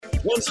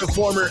Once a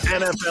former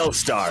NFL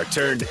star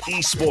turned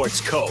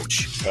esports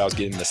coach. But I was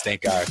getting the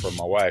stink eye from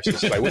my wife.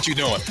 She's like, "What you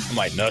doing?" I'm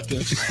like,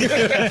 "Nothing."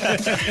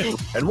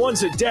 And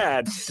once a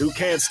dad who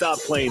can't stop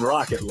playing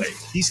Rocket League.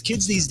 These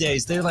kids these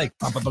days, they're like,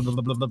 blah, blah, blah,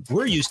 blah, blah.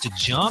 We're used to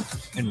jump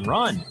and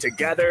run.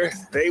 Together,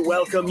 they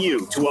welcome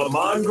you to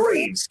Amon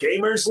Green's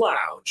Gamers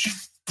Lounge.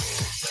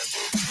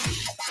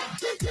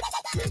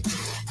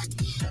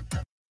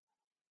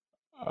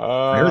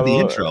 I heard the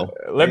intro.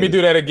 Let me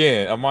do that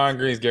again. Amon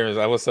Green's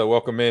Gamers. What's up?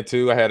 Welcome in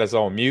too. I had us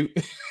on mute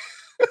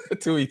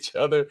to each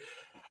other.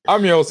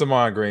 I'm your host,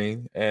 Amon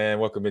Green, and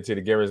welcome into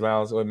the Gamers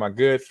Lounge with my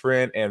good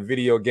friend and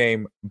video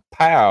game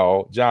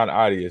pal, John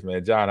Audius.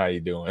 Man, John, how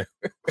you doing?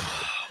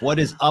 What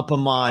is up,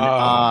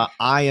 Amon?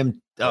 I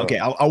am okay.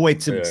 I'll wait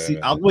to see.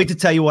 I'll wait to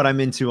tell you what I'm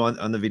into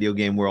on the video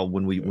game world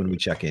when we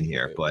check in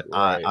here. But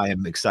right. I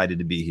am excited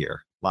to be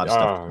here. A lot of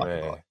stuff to talk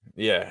about.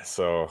 Yeah,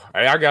 so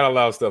I got a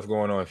lot of stuff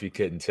going on, if you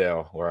couldn't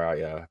tell, where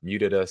I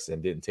muted us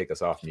and didn't take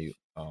us off mute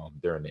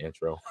during the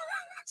intro.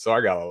 So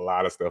I got a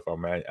lot of stuff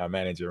I'm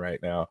managing right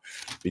now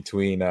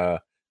between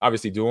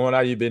obviously doing what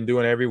I've been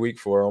doing every week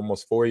for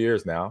almost 4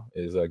 years now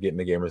is getting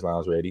the Gamers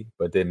Lounge ready.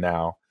 But then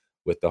now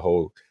with the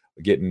whole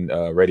getting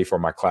ready for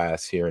my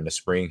class here in the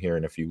spring here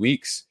in a few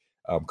weeks.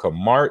 Come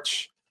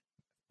March,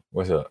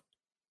 what's up?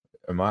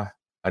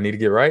 I need to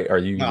get right? Are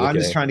you? No, I'm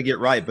just trying to get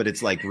right, but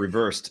it's like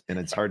reversed and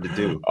it's hard to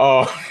do.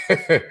 Oh,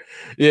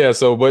 yeah.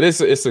 So, but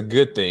it's a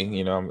good thing.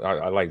 You know,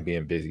 I like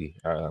being busy.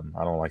 I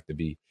don't like to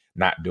be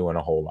not doing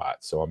a whole lot.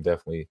 So I'm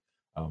definitely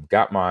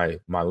got my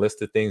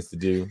list of things to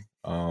do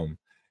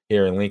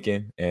here in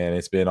Lincoln, and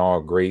it's been all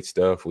great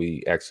stuff.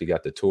 We actually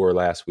got the tour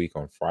last week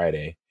on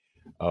Friday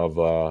of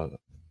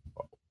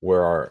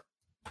where our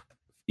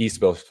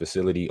East Bell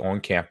facility on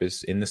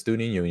campus in the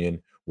student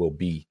union will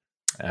be,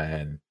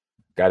 and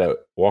got to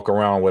walk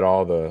around with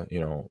all the,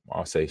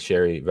 I'll say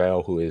Sherry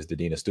Vale, who is the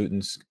Dean of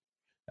Students,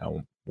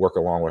 work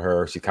along with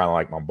her. She's kind of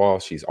like my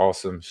boss. She's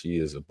awesome. She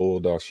is a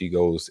bulldog. She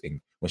goes,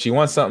 and when she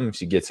wants something,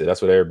 she gets it.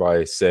 That's what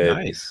everybody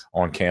said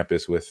on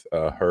campus with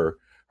her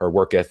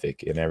work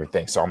ethic and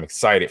everything. So I'm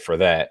excited for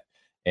that.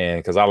 And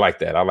because I like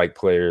that. I like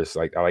players,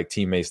 I like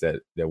teammates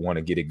that want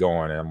to get it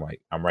going. And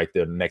I'm right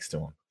there next to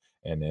them.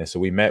 And then so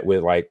we met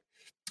with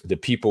the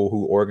people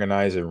who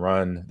organize and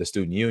run the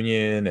student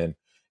union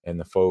and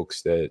the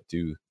folks that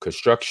do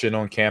construction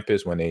on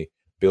campus when they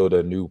build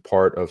a new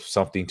part of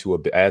something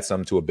to add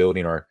something to a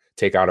building or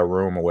take out a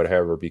room or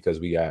whatever, because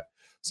we got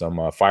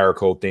some fire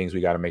code things we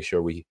got to make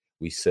sure we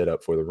set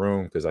up for the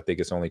room, because I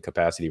think it's only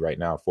capacity right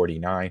now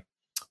 49.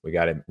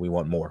 We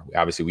want more.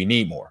 Obviously we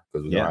need more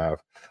because we're gonna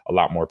have a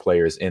lot more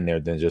players in there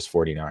than just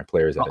 49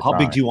 players at a time. How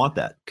big do you want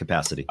that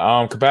capacity?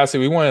 Capacity,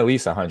 we want at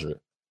least 100.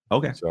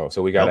 Okay. So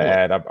we got to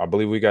add, I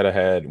believe we got to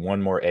add one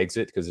more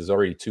exit because there's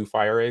already 2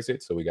 fire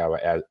exits. So we got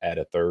to add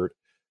a third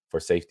for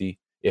safety,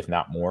 if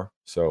not more.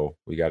 So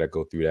we got to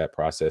go through that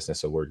process. And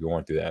so we're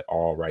going through that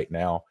all right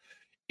now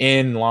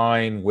in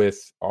line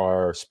with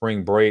our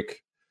spring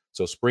break.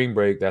 So spring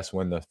break, that's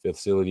when the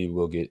facility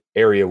will get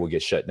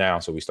shut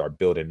down. So we start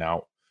building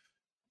out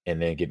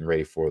and then getting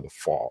ready for the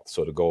fall.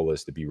 So the goal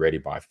is to be ready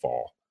by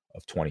fall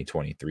of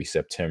 2023,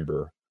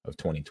 September of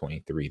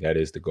 2023. That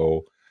is the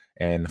goal.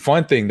 And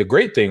the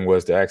great thing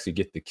was to actually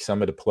get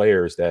some of the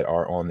players that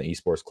are on the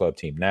esports club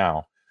team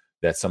now,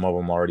 that some of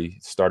them already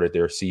started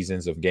their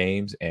seasons of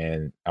games.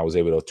 And I was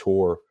able to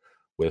tour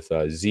with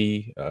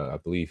Z, I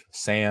believe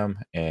Sam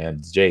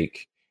and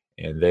Jake,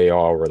 and they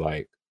all were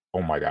like,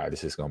 oh my God,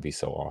 this is going to be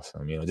so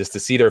awesome. Just to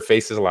see their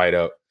faces light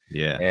up.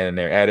 Yeah. And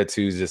their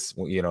attitudes, just,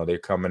 they're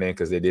coming in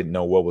because they didn't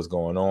know what was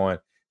going on.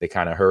 They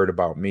kind of heard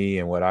about me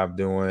and what I'm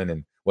doing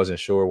and wasn't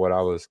sure what I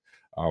was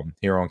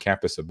here on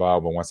campus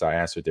about, but once I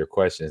answered their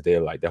questions,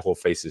 they're like, their whole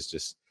faces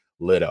just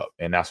lit up,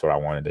 and that's what I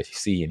wanted to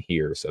see and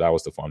hear. So that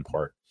was the fun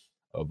part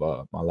of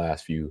my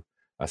last few,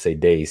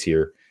 days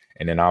here.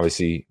 And then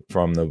obviously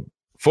from the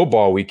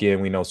football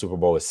weekend, we know Super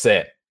Bowl is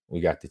set. We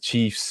got the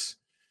Chiefs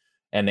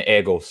and the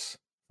Eagles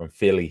from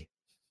Philly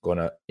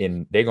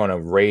they're gonna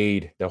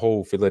raid the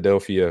whole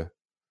Philadelphia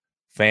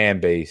fan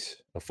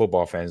base of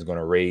football fans. Going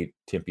to raid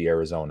Tempe,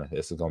 Arizona.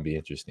 This is gonna be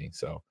interesting.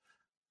 So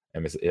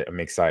I'm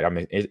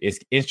excited. It's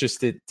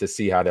interested to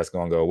see how that's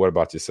going to go. What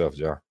about yourself,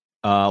 John?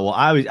 Well,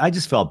 I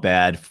just felt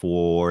bad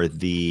for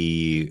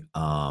the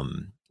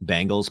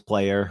Bengals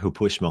player who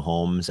pushed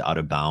Mahomes out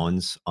of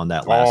bounds on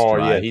that last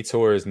drive. Yeah, he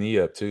tore his knee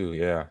up too.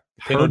 Yeah,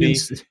 penalty,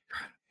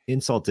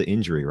 insult to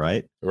injury,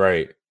 right?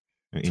 Right.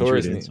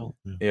 Injury to insult.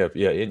 Yeah.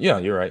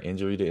 You're right.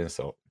 Injury to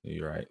insult.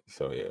 You're right.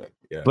 So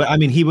yeah. But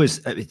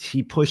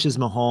he pushes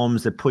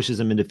Mahomes, that pushes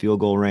him into field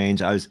goal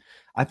range.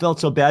 I felt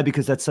so bad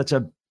because that's such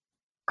a.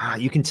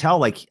 You can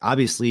tell,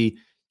 obviously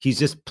he's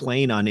just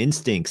playing on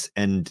instincts,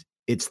 and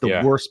it's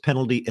the worst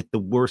penalty at the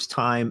worst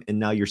time. And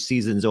now your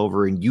season's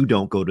over and you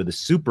don't go to the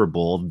Super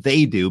Bowl.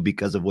 They do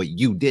because of what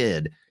you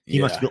did. He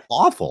must feel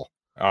awful.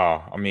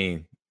 Oh,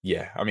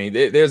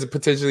 there's a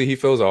potentially he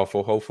feels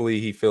awful.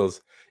 Hopefully he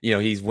feels,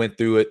 he's went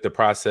through it, the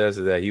process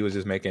of that he was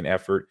just making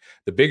effort.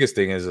 The biggest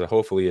thing is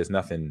hopefully it's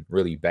nothing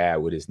really bad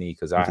with his knee.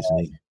 Cause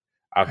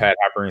I've had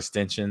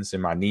hyperextensions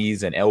in my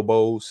knees and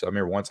elbows. I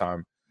remember one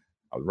time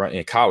I was running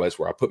in college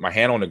where I put my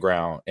hand on the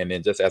ground, and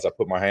then just as I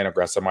put my hand on the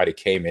ground, somebody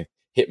came and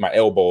hit my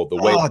elbow the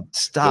way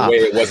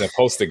it wasn't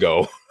supposed to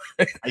go.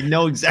 I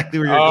know exactly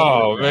where you're going.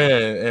 Oh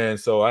man. And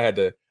so I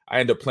ended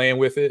up playing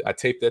with it. I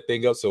taped that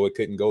thing up so it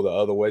couldn't go the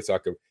other way. So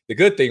the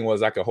good thing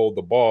was I could hold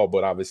the ball,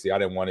 but obviously I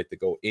didn't want it to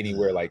go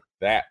anywhere like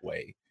that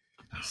way.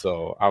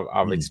 So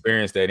I've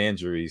experienced that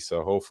injury.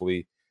 So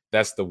hopefully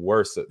that's the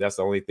worst. That's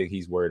the only thing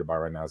he's worried about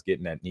right now is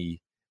getting that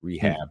knee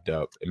rehabbed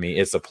up. I mean,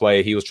 it's a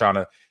play.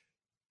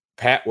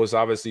 Pat was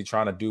obviously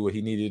trying to do what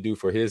he needed to do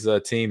for his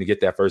team to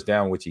get that first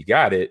down, which he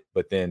got it.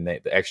 But then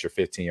the extra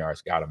 15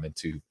 yards got him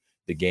into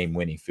the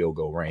game-winning field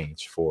goal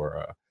range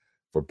for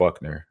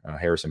Buckner,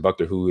 Harrison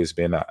Buckner, who has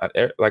been,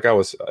 like I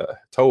was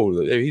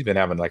told, he's been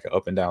having like an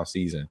up and down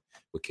season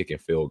with kicking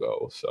field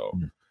goals. So,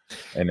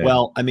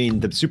 well, I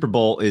mean, the Super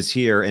Bowl is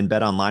here, and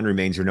BetOnline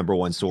remains your number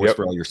one source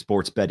for all your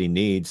sports betting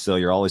needs. So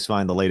you'll always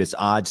find the latest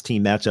odds,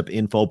 team matchup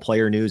info,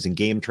 player news, and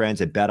game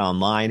trends at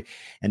BetOnline.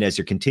 And as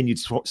your continued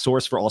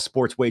source for all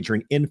sports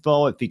wagering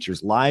info, it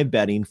features live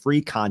betting,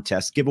 free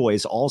contests,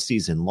 giveaways all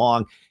season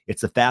long.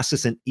 It's the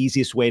fastest and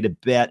easiest way to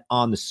bet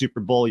on the Super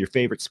Bowl, your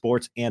favorite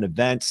sports and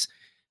events,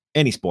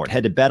 any sport.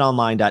 Head to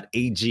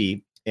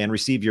betonline.ag and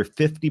receive your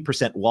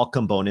 50%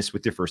 welcome bonus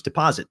with your first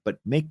deposit. But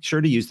make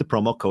sure to use the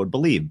promo code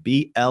BELIEVE,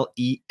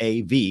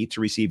 BLEAV,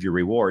 to receive your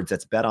rewards.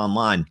 That's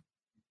BetOnline,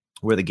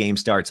 where the game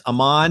starts.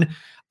 Amon,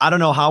 I don't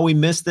know how we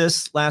missed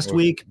this last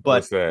week,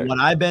 but what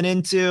I've been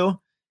into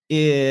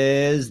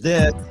is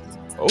this.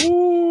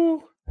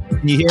 Oh,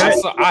 you hear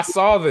it? I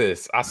saw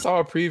this. I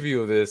saw a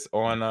preview of this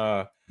on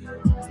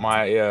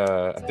my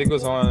I think it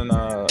was on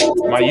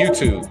my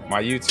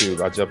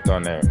YouTube. I jumped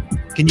on there.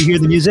 Can you hear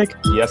the music?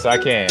 Yes, I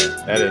can.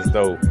 That is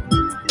dope.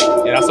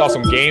 And I saw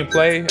some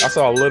gameplay. I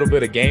saw a little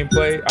bit of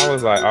gameplay. I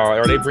was like, oh,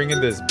 are they bringing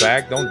this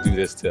back? Don't do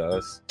this to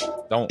us.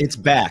 Don't. It's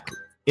back.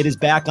 It is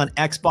back on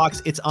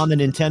Xbox. It's on the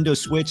Nintendo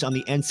Switch on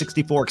the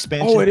N64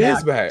 expansion. Oh, it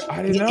is back.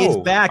 I didn't know.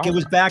 It's back. It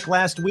was back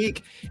last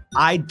week.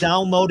 I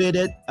downloaded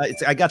it.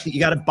 You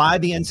got to buy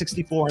the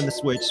N64 and the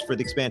Switch for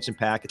the expansion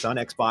pack. It's on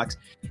Xbox.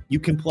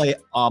 You can play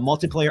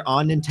multiplayer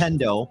on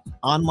Nintendo,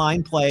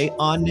 online play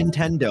on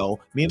Nintendo.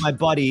 Me and my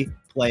buddy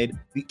played.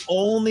 The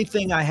only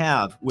thing I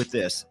have with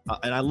this,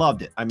 and I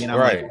loved it. I mean, I'm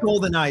like,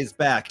 GoldenEye is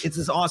back. It's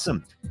just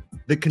awesome.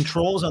 The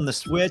controls on the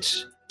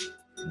Switch,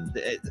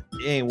 it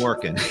ain't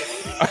working.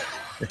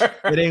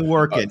 It ain't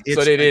working.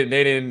 So they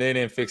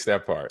didn't fix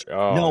that part.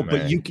 Oh, no,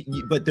 man.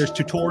 but there's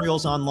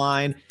tutorials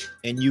online,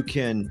 and you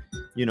can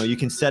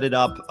set it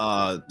up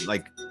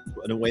like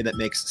in a way that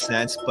makes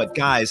sense. But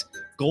guys,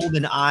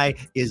 GoldenEye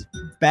is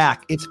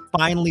back. It's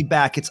finally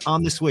back. It's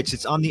on the Switch.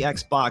 It's on the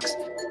Xbox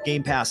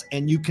Game Pass,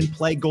 and you can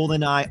play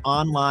GoldenEye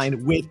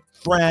online with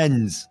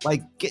friends.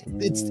 Like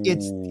it's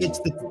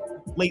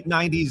the late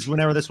 90s,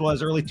 whenever this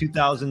was, early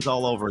 2000s,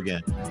 all over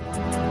again.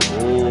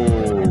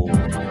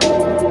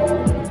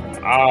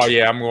 Oh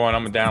yeah, I'm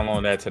gonna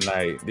download that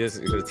tonight.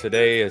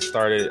 Today has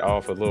started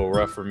off a little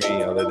rough for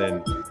me, other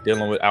than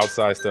dealing with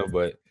outside stuff.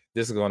 But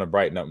this is going to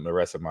brighten up the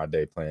rest of my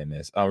day playing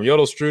this.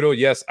 Yodel Strudel,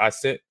 yes, I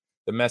sent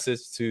the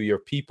message to your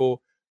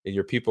people, and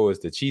your people is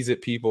the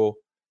Cheez-It people,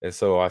 and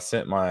so I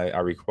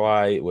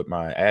replied with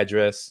my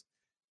address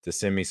to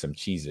send me some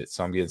Cheez-Its.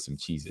 So I'm getting some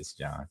Cheez-Its,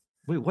 John.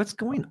 Wait, what?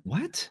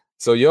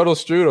 So Yodel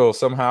Strudel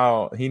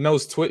somehow he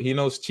knows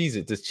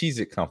Cheez-It, this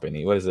Cheez-It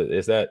company. What is it?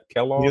 Is that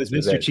Kellogg's?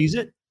 Mr.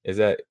 Cheez-It? Is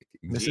that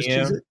Mrs. GM?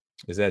 Cheez-It?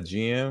 Is that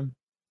GM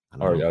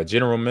or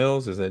General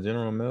Mills? Is that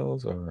General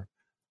Mills, or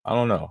I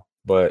don't know.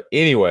 But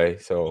anyway,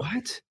 so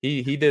what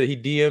he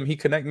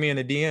connected me in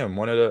the DM.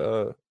 One of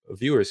the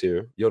viewers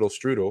here, Yodel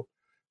Strudel,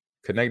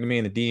 connected me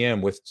in the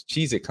DM with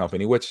Cheez-It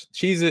Company, which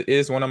Cheez-It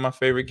is one of my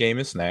favorite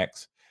gaming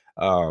snacks.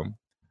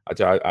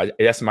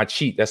 That's my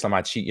cheat. That's not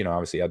my cheat. You know,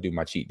 obviously I do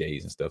my cheat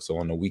days and stuff. So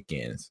on the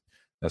weekends,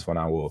 that's when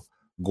I will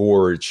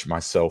gorge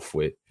myself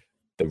with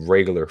the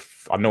regular.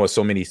 I know it's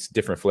so many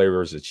different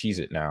flavors of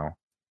Cheez-It now,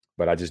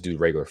 but I just do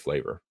regular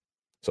flavor.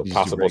 So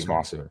possible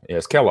sponsor. Yeah,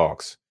 it's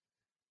Kellogg's.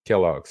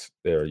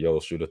 There,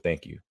 Yodel Shooter.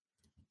 Thank you.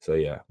 So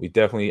yeah,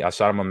 I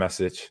shot him a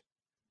message.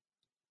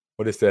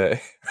 What is that?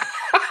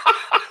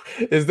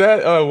 Is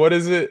that what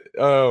is it?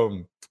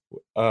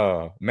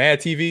 Mad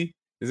TV?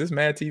 Is this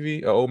Mad TV?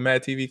 An old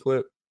Mad TV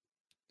clip?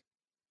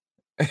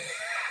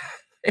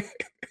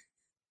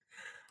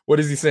 What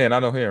is he saying?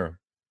 I don't hear him.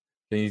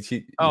 Can you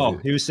cheat?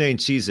 He was saying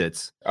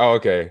Cheez-Its. Oh,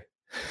 okay.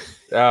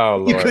 Oh,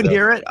 Lord. You couldn't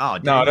hear it? Oh,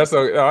 no, that's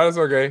okay. No, that's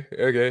okay.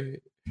 Okay.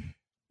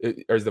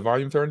 Is the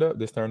volume turned up?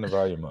 Just turn the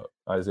volume up.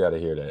 I just got to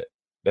hear that.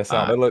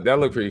 That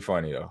looked pretty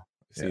funny though.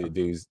 See the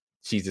dude's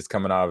Cheez-Its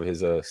coming out of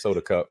his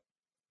soda cup.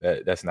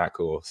 That's not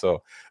cool.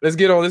 So let's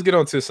get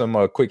on to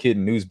some quick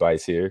hitting news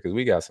bites here, because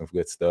we got some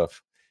good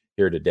stuff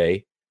here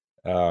today.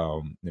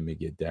 Let me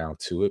get down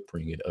to it.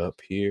 Bring it up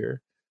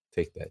here.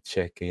 Take that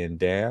check-in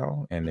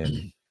down, and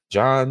then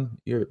John,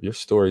 your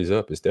story's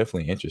up. It's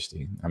definitely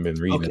interesting. I've been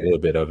reading a little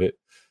bit of it.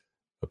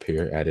 up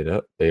here, add it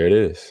up. There it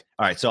is.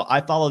 All right. So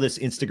I follow this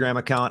Instagram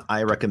account.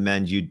 I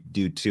recommend you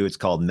do too. It's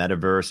called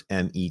Metaverse,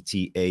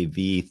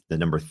 METAV, the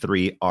number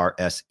 3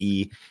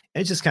 RSE.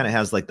 And it just kind of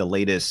has like the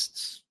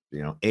latest,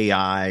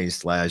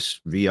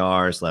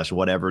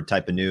 AI/VR/whatever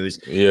type of news.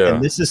 Yeah.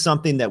 And this is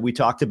something that we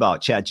talked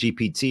about, Chat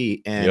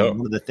GPT. And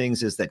one of the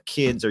things is that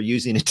kids are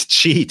using it to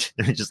cheat.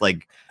 They're just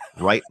like,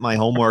 write my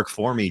homework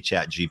for me,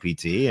 Chat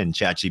GPT. And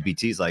Chat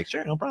GPT is like,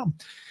 sure, no problem.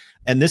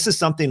 And this is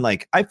something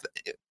like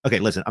okay,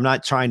 listen, I'm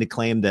not trying to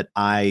claim that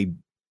I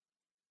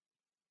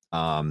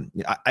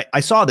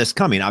saw this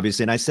coming,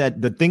 obviously. And I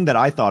said, the thing that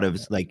I thought of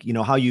is like,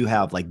 how you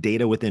have like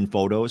data within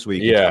photos where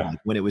you can tell, like,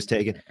 when it was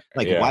taken,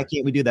 like, why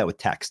can't we do that with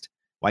text?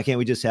 Why can't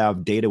we just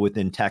have data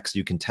within text?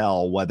 You can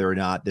tell whether or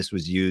not this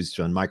was used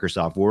on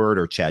Microsoft Word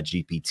or Chat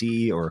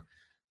GPT or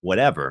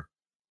whatever.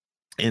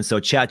 And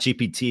so Chat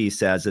GPT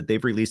says that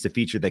they've released a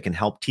feature that can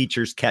help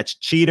teachers catch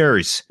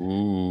cheaters.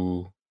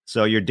 Ooh.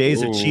 So your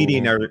days of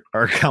cheating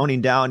are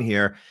counting down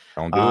here.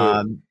 Don't do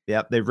it.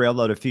 Yep, they've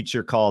rolled out a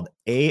feature called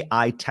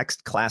AI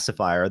Text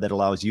Classifier that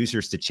allows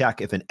users to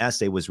check if an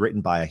essay was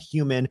written by a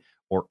human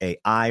or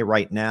AI.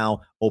 Right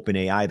now,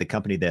 OpenAI, the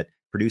company that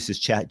produces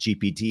Chat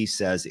GPT,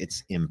 says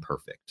it's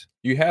imperfect.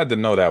 You had to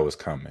know that was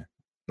coming.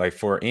 Like,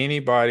 for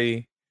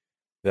anybody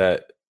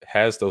that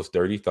has those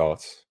dirty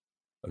thoughts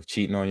of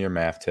cheating on your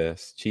math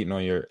tests, cheating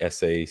on your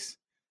essays,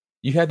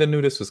 you had to know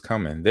this was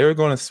coming. They were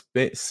going to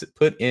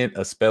put in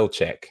a spell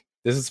check.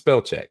 This is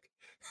spell check.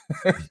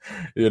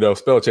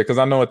 Spell check. Because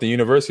I know at the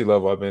university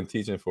level, I've been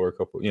teaching for a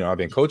couple, I've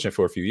been coaching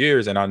for a few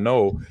years, and I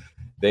know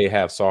they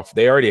have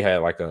they already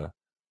had like a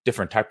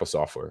different type of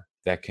software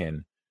that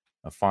can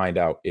find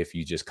out if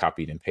you just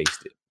copied and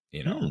pasted,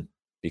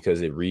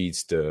 because it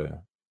reads the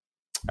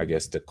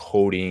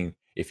coding.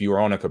 If you are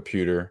on a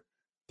computer,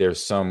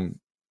 there's some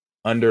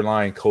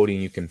underlying coding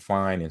you can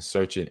find and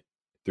search it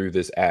through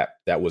this app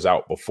that was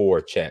out before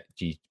Chat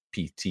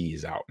GPT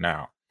is out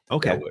now.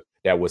 Okay.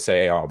 That would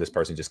say, oh, this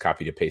person just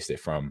copied and pasted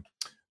from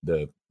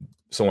the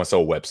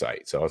so-and-so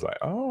website. So I was like,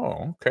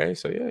 oh, okay.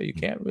 So yeah, you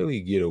can't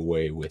really get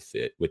away with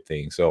it with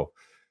things. So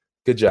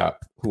good job,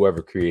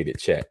 whoever created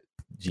Chat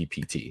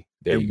GPT.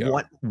 There you go.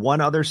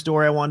 One other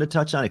story I wanted to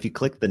touch on. If you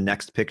click the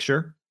next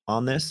picture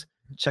on this,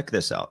 check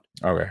this out.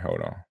 Okay, hold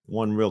on.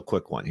 One real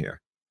quick one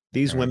here.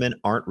 These women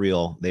aren't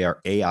real. They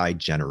are AI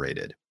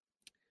generated.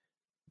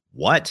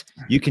 What?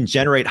 You can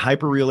generate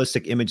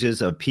hyper-realistic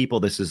images of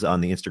people. This is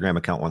on the Instagram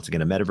account, once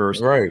again, a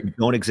metaverse. Right.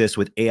 Don't exist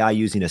with AI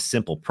using a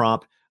simple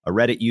prompt. A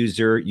Reddit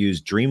user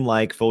used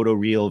Dreamlike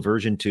Photoreal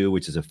version 2,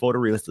 which is a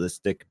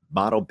photorealistic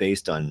model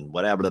based on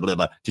whatever, blah, blah,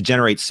 blah, to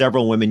generate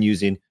several women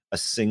using a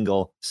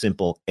single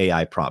simple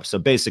AI prompt. So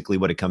basically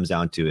what it comes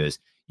down to is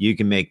you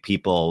can make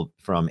people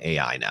from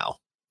AI now,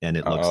 and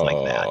it looks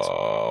like that.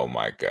 Oh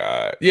my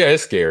God. Yeah,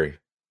 it's scary.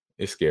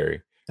 It's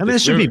scary. I mean,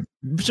 this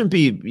shouldn't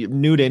be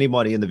new to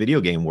anybody in the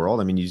video game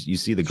world. I mean, you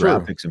see the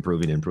graphics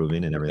improving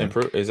and everything.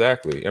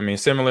 Exactly. I mean,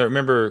 similar.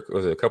 Remember,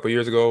 was it a couple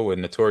years ago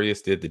when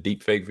Notorious did the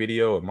deep fake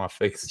video of my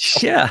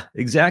face? Yeah,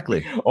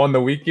 exactly. On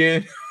the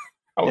weekend,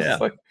 I was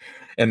like,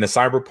 and the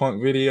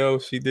cyberpunk video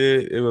she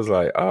did, it was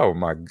like, oh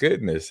my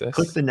goodness.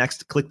 Click the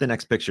next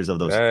pictures of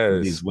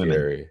these women.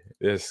 Scary.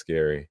 It's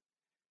scary.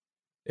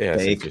 Yeah,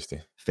 it's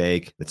interesting.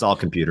 Fake. It's all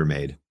computer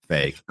made.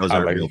 Fake. Those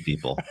aren't real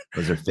people.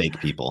 Those are fake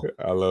people.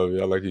 I love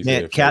you. I like you.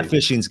 Man,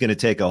 catfishing is going to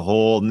take a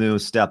whole new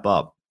step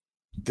up,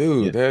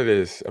 dude. That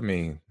is. I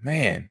mean,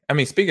 man. I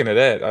mean, speaking of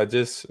that, I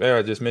just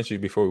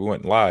mentioned before we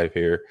went live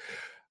here.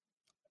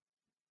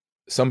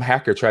 Some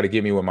hacker tried to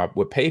get me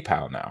with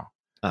PayPal now.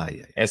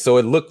 And so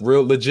it looked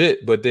real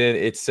legit, but then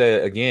it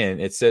said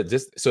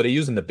just so they're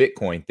using the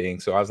Bitcoin thing.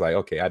 So I was like,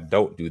 okay, I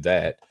don't do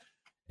that.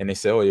 And they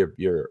said, oh,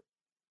 your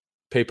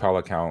PayPal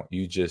account,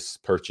 you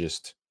just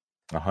purchased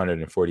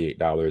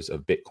 $148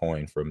 of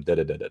Bitcoin from da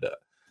da da da da.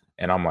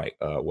 And I'm like,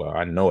 well,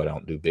 I know I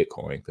don't do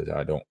Bitcoin because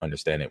I don't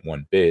understand it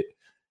one bit.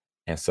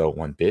 And so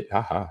 1 bit,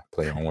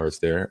 play on words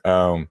there.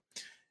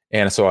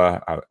 And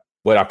so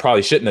what I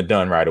probably shouldn't have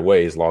done right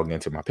away is logged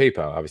into my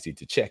PayPal, obviously,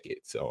 to check it.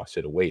 So I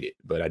should have waited,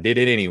 but I did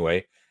it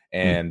anyway.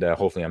 And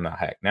hopefully I'm not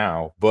hacked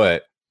now.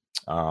 But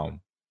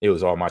it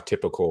was all my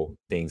typical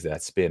things that I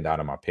spend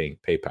out of my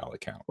PayPal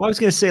account. Well, I was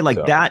going to say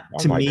that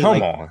to me.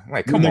 Come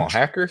on,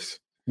 hackers.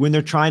 When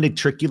they're trying to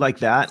trick you like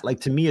that, like,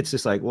 to me, it's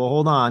just like, well,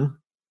 hold on.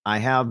 I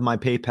have my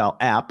PayPal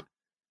app.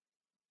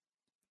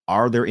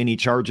 Are there any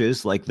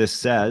charges like this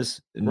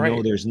says? Right.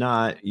 No, there's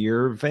not.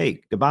 You're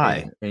fake.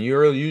 Goodbye. And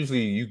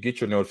you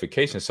get your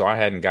notifications. So I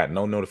hadn't got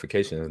no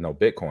notifications, no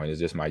Bitcoin. It's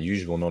just my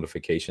usual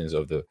notifications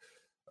of the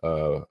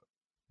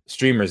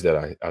streamers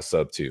that I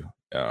sub to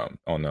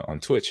on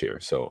Twitch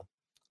here. So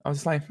I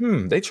was like,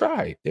 they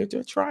tried. They're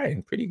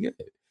trying pretty good.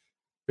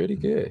 Pretty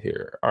good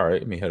here. All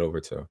right, let me head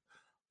over to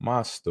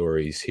my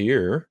stories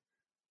here.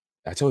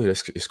 I told you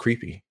it's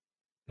creepy.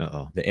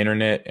 The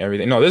internet,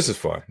 everything. No, this is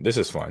fun. This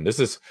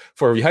is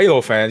for Halo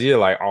fans. You're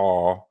like,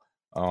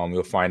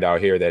 you'll find out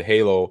here that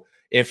Halo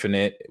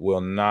Infinite will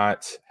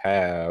not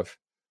have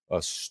a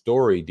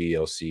story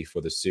DLC for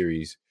the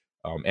series.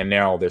 And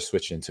now they're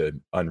switching to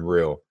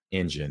Unreal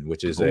Engine,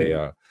 which is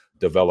a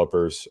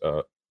developer's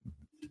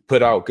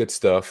put out good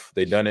stuff.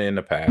 They've done it in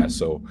the past.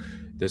 So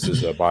this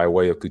is by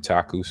way of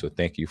Kotaku. So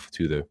thank you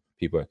to the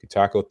people at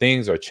Kotaku.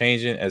 Things are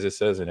changing, as it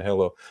says in the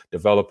Halo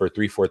Developer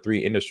 343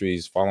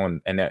 Industries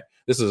following, and that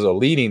this is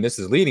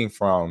leading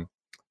from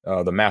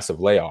the massive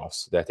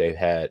layoffs that they've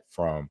had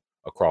from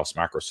across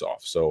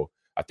Microsoft. So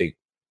I think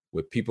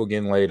with people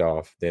getting laid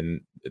off,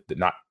 then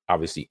not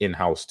obviously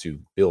in-house to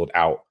build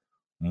out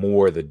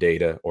more of the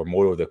data or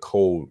more of the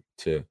code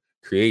to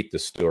create the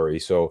story.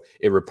 So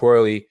it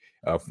reportedly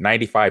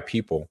 95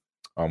 people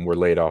were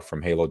laid off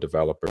from Halo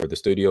Developer. The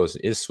studio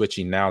is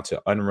switching now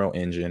to Unreal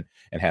Engine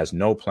and has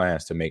no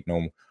plans to make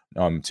no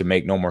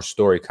more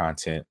story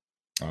content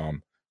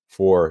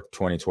for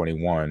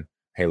 2021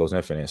 Halo's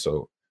Infinite.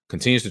 So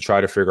continues to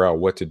try to figure out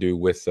what to do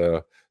with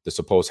the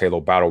supposed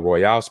Halo Battle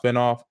Royale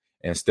spinoff,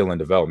 and still in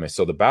development.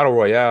 So the Battle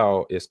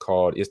Royale is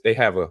called, they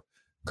have a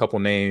couple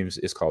names.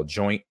 It's called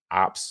Joint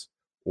Ops,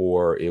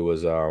 or it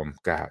was,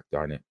 God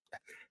darn it,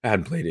 I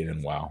hadn't played it in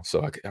a while.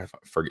 So I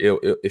forget,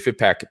 if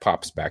it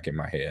pops back in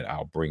my head,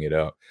 I'll bring it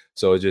up.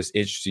 So it's just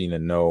interesting to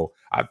know.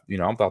 I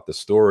thought the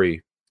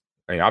story,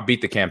 I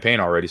beat the campaign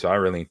already, so I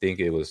really didn't think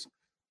it was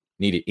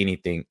needed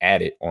anything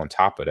added on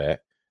top of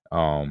that.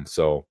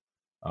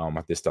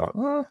 I just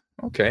thought,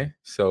 okay.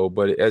 So,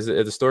 but as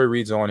the story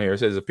reads on here, it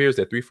says it appears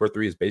that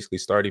 343 is basically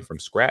starting from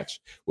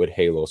scratch with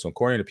Halo. So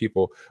according to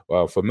people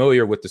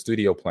familiar with the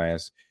studio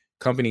plans,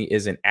 company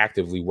isn't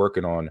actively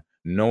working on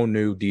no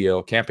new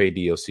campaign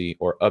DLC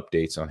or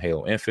updates on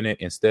Halo Infinite.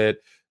 Instead,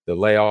 the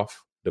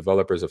layoff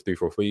developers of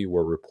 343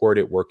 were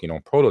reported working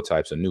on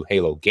prototypes of new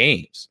Halo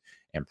games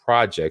and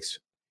projects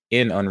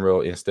in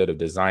Unreal instead of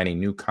designing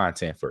new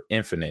content for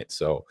Infinite.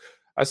 So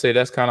I say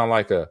that's kind of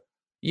like a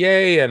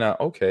yay and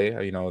okay.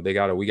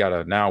 We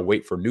gotta now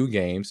wait for new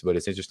games, but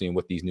it's interesting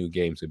what these new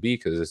games would be,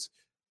 because it's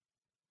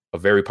a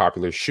very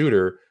popular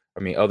shooter. I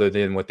mean, other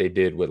than what they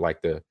did with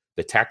like the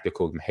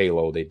tactical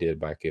Halo they did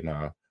back in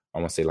I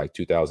want to say like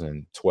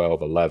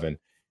 2012, 11,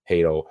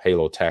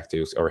 Halo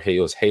Tactics, or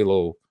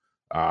Halo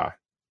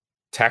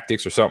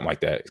Tactics or something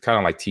like that. It's kind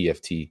of like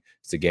TFT.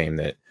 It's a game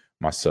that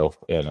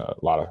myself and a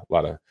lot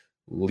of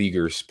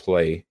leaguers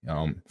play.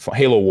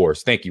 Halo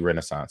Wars. Thank you,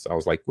 Renaissance. I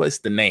was like, what's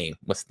the name?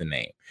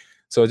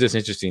 So it's just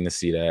interesting to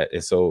see that.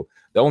 And so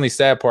the only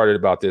sad part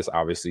about this,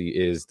 obviously,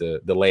 is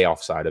the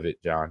layoff side of it,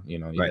 John.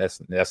 Right.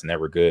 That's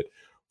never good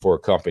for a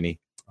company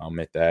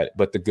at that.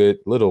 But the good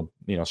little,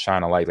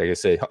 shine a light, like I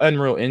said,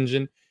 Unreal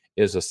Engine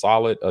is a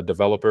solid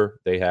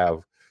developer. They have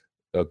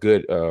a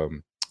good,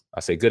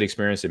 good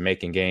experience in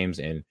making games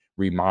and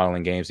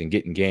remodeling games and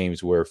getting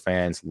games where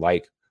fans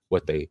like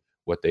what they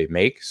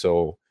make.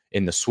 So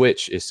in the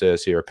Switch, it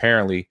says here,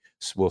 apparently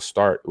we'll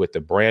start with the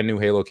brand new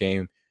Halo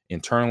game,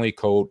 internally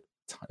code.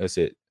 Is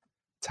it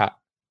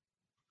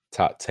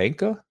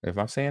Tatanka? If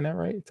I'm saying that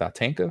right,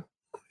 Tatanka.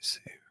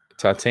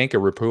 Tatanka.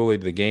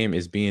 Reportedly, the game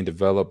is being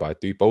developed by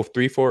both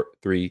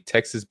 343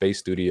 Texas-based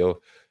studio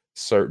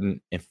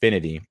Certain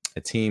Infinity.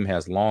 A team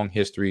has long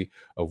history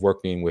of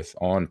working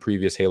on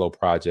previous Halo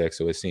projects.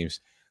 So it seems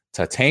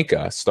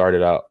Tatanka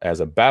started out as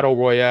a battle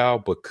royale,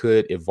 but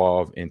could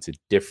evolve into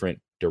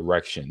different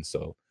directions.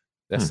 So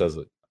that says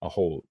a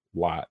whole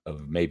lot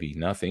of maybe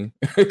nothing,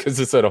 because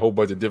it said a whole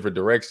bunch of different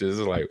directions.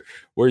 It's like,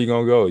 where are you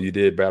gonna go? You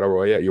did battle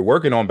royale. You're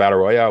working on battle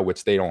royale,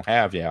 which they don't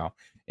have now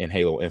in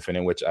Halo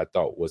Infinite, which I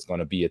thought was going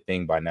to be a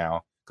thing by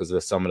now because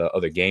of some of the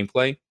other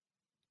gameplay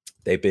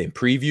they've been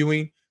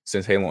previewing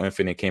since Halo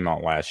Infinite came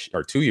out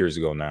 2 years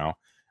ago now.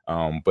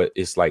 But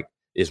it's like,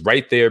 it's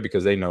right there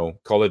because they know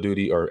Call of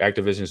Duty, or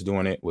Activision's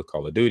doing it with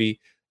Call of Duty,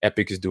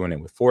 Epic is doing it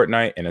with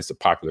Fortnite, and it's a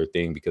popular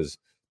thing because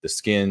the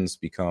skins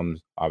become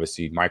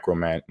obviously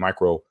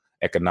micro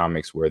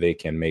economics where they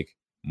can make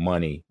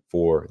money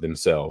for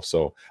themselves.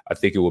 So I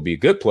think it will be a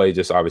good play.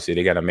 Just obviously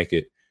they got to make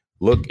it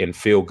look and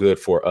feel good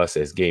for us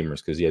as gamers,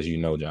 because as you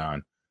know,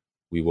 John,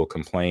 we will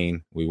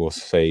complain. We will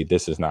say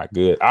this is not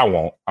good. I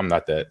won't. I'm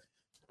not that.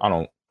 I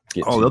don't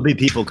get. There'll be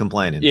people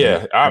complaining.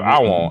 Yeah, I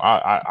won't.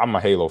 I'm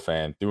a Halo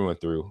fan through and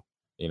through.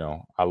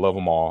 I love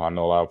them all. I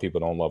know a lot of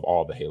people don't love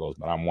all the Halos,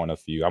 but I'm one of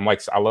few.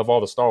 I love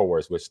all the Star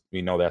Wars, which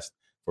we know that's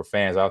for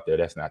fans out there.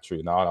 That's not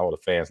true. Not all the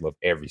fans love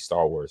every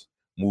Star Wars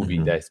movie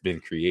that's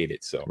been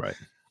created. So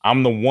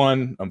I'm the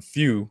one of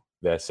few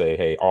that say,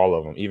 hey, all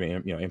of them,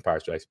 even Empire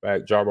Strikes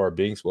Back, Jar Jar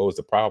Binks, what was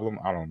the problem?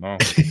 I don't know.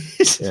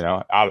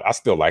 I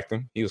still liked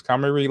him. He was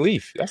comic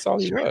relief. That's all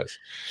he was.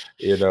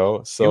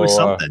 So it was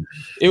something.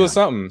 It was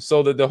something.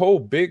 So the whole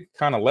big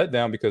kind of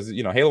letdown, because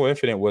Halo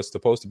Infinite was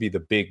supposed to be the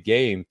big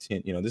game.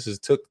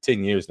 Took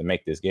 10 years to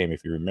make this game,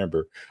 if you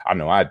remember. I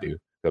know I do.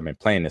 I've been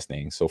playing this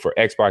thing. So for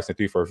Xbox and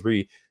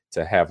 343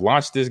 to have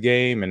launched this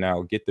game and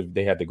now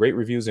they had the great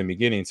reviews in the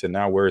beginning to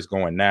now where it's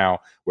going now,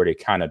 where they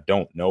kind of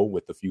don't know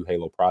with the few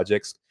Halo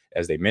projects,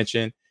 as they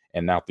mentioned,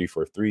 and now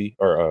 343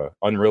 or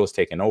Unreal is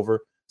taking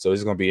over. So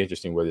it's going to be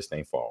interesting where this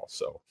thing falls.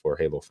 So for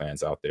Halo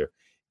fans out there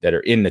that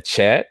are in the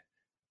chat,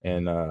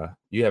 and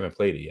you haven't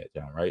played it yet,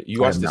 John, right?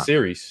 You watched the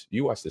series.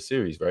 You watched the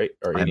series, right?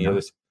 Or any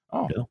others?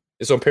 Oh, no.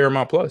 It's on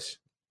Paramount Plus.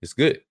 It's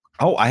good.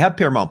 Oh, I have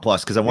Paramount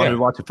Plus because I wanted Yeah.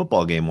 to watch a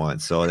football game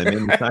once, so they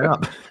made me sign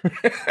up.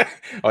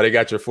 Oh, they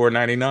got your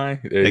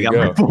 $4.99. There They you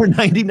got go. my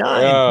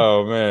 $4.99.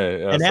 Oh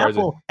man. And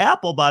Sergeant-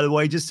 Apple, by the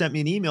way, just sent me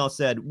an email,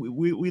 said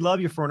we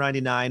love your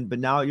 $4.99, but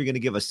now you're going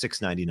to give us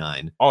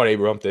 $6.99. Oh, they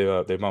bumped it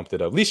up. They bumped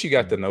it up. At least you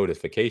got the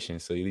notification,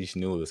 so at least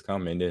you knew it was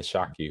coming. Didn't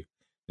shock you,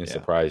 didn't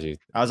surprise you.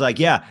 I was like,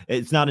 yeah,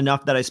 it's not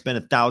enough that I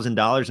spent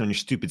 $1,000 on your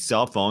stupid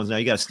cell phones. Now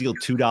you got to steal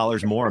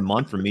 $2 more a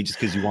month from me just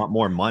because you want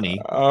more money.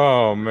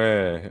 Oh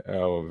man.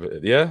 Oh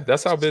yeah,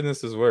 that's how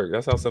businesses work.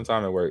 That's how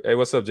sometimes it works. Hey,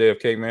 what's up,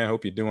 JFK man?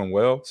 Hope you're doing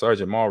well.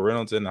 Sergeant Maul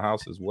Reynolds in the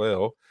house as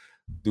well,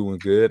 doing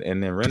good.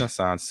 And then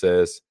Renaissance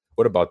says,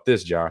 "What about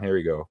this, John? Here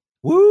we go."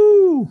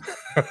 Woo!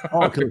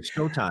 Oh, because it's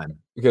showtime.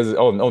 Because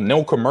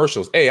no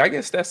commercials. Hey, I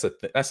guess that's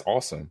that's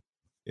awesome.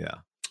 Yeah,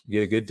 You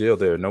get a good deal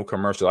there. No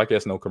commercials. I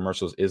guess no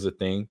commercials is a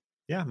thing.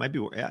 yeah, it might be.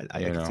 Yeah,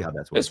 I can see how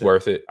that's it's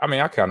worth it. I mean,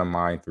 I kind of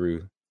mind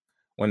through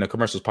when the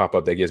commercials pop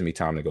up. That gives me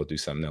time to go do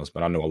something else.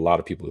 But I know a lot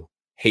of people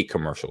hate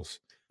commercials.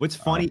 What's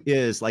funny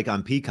is like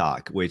on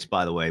Peacock, which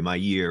by the way,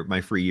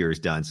 my free year is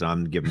done, so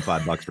I'm giving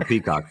 $5 for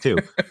Peacock too.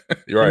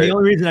 Right. And the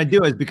only reason I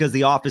do it is because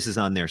The Office is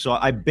on there. So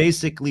I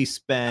basically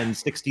spend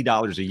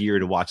 $60 a year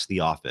to watch The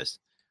Office.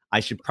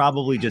 I should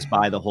probably just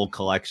buy the whole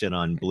collection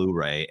on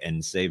Blu-ray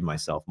and save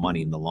myself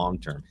money in the long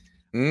term.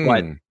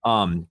 But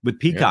with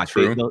Peacock,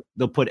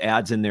 they'll put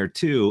ads in there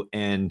too,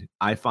 and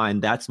I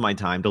find that's my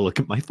time to look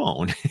at my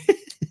phone.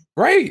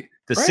 Right.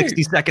 The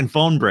 60-second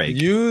phone break.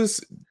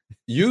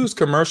 Use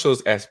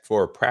commercials as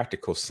for a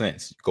practical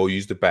sense. Go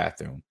use the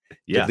bathroom.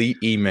 Delete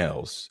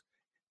emails.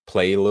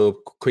 Play a little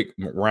quick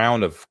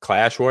round of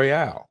Clash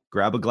Royale.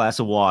 Grab a glass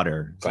of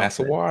water.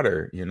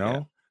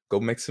 Go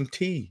make some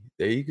tea.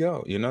 There you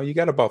go. You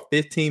got about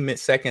 15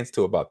 seconds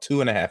to about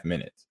 2.5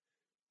 minutes.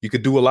 You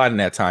could do a lot in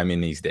that time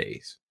in these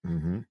days,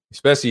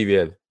 especially if you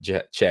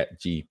have Chat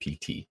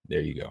GPT.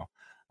 There you go.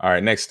 All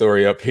right, next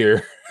story up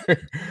here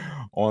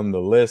on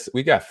the list.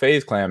 We got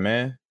FaZe Clan,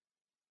 man.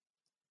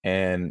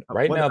 And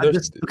now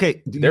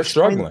they're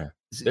struggling.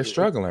 They're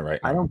struggling right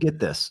now. I don't get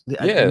this.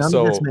 None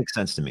of this makes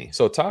sense to me.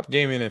 So top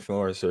gaming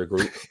influencer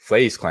group,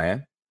 FaZe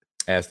Clan,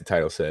 as the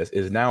title says,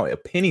 is now a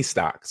penny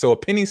stock. So a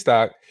penny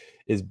stock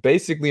is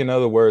basically, in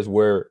other words,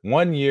 where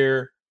 1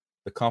 year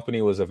the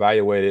company was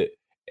evaluated.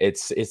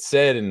 It's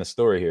said in the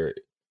story here,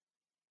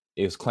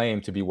 it was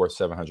claimed to be worth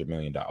 $700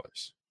 million.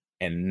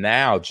 And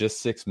now,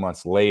 just 6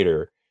 months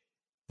later,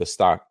 the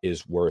stock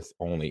is worth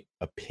only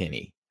a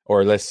penny.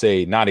 Or let's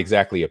say not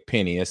exactly a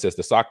penny. It says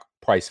the stock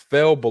price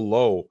fell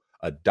below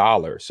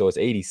 $1, so it's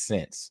 80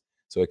 cents.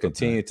 So it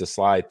continued to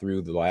slide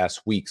through the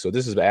last week. So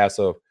this is as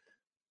of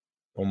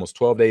almost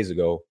 12 days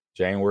ago,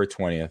 January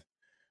 20th,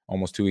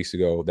 almost 2 weeks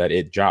ago, that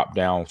it dropped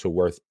down to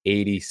worth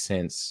 80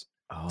 cents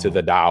to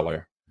the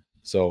dollar.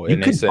 So you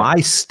could buy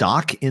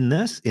stock in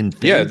this?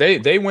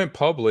 They went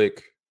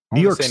public.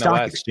 New York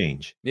Stock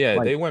Exchange.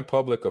 Yeah, they went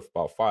public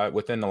about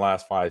within the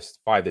last 5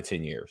 to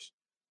 10 years.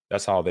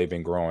 That's how they've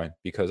been growing,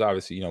 because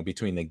obviously,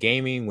 between the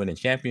gaming, winning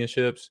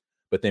championships,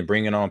 but then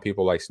bringing on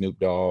people like Snoop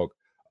Dogg,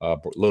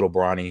 Little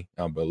Bronny,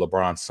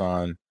 LeBron's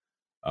son.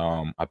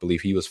 I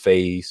believe he was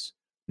FaZe.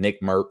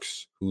 Nick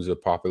Merckx, who's a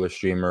popular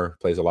streamer,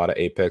 plays a lot of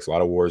Apex, a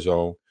lot of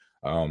Warzone.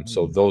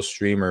 So those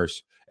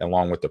streamers,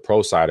 along with the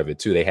pro side of it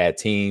too, they had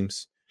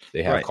teams.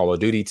 They had a Call of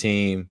Duty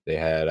team. They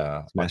had,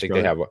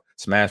 they have a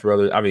Smash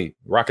Brothers. I mean,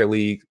 Rocket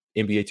League,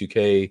 NBA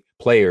 2K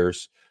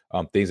players,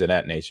 things of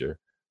that nature.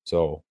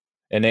 So.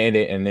 And then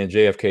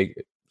JFK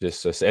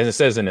just, as it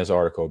says in this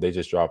article, they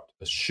just dropped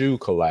a shoe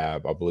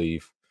collab, I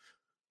believe.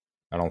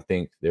 I don't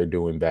think they're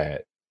doing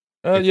bad.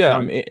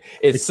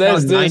 It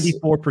says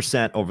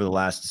 94% over the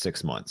last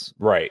 6 months.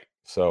 Right.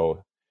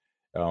 So,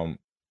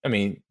 I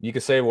mean, you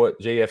could say what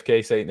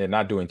JFK say, they're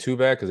not doing too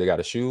bad because they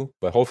got a shoe,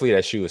 but hopefully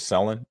that shoe is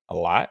selling a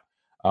lot.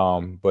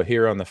 But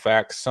here on the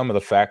facts, some of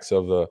the facts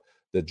of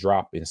the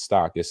drop in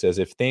stock, it says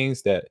if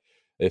things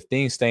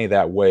stay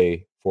that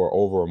way for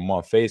over a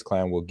month, FaZe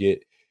Clan will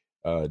get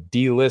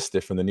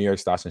delisted from the New York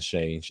Stock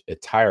Exchange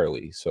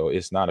entirely. So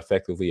it's not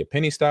effectively a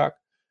penny stock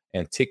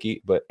and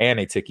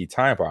a ticky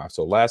time bomb.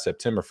 So last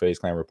September, FaZe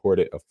Clan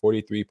reported a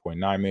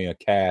 43.9 million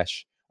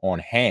cash on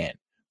hand.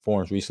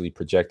 Forums recently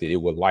projected it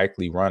would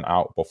likely run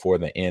out before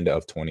the end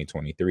of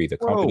 2023. The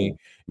company,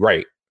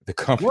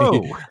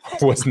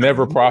 was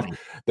never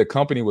The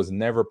company was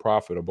never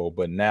profitable,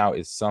 but now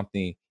it's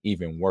something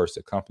even worse.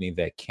 A company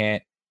that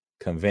can't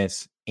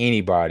convince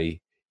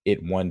anybody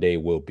it one day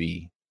will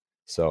be.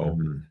 So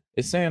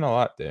it's saying a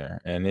lot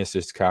there. And it's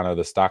just kind of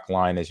the stock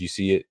line as you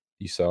see it.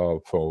 You saw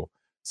for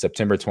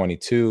September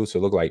 22. So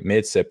it looked like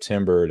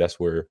mid-September. That's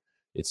where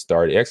it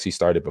started. It actually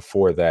started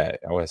before that.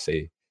 I want to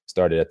say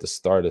started at the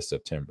start of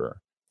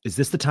September. Is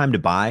this the time to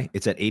buy?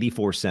 It's at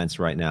 84 cents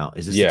right now.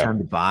 Is this the time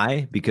to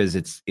buy because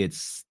it's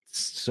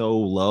so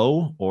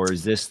low, or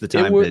is this the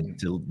time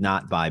to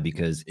not buy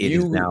because it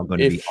is now going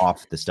to be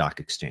off the stock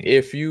exchange?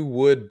 If you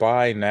would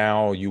buy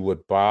now, you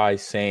would buy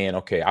saying,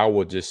 okay, I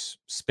will just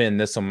spend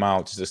this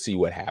amount just to see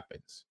what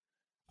happens.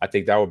 I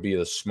think that would be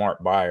a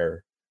smart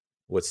buyer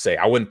would say.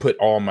 I wouldn't put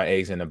all my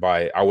eggs in and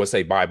buy it. I would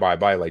say buy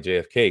like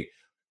JFK.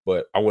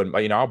 but I wouldn't.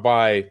 I'll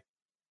buy.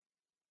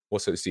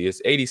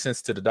 It's 80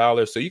 cents to the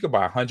dollar, so you could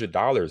buy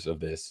 $100 of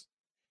this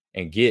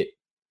and get,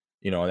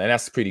 and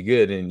that's pretty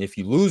good. And if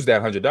you lose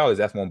that $100,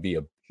 that won't be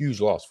a huge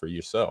loss for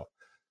yourself.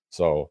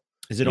 So,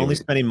 is it only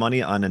spending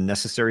money on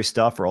unnecessary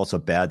stuff or also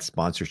bad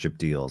sponsorship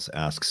deals?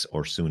 Asks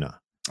Orsuna.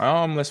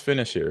 Let's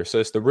finish here. So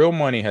it's the real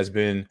money has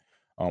been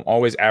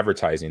always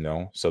advertising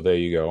though. So there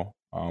you go.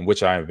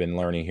 Which I have been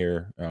learning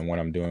here when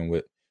I'm doing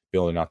with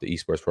building out the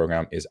esports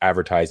program is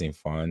advertising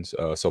funds.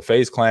 So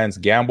FaZe Clan's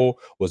gamble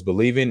was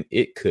believing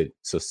it could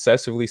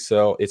successfully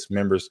sell its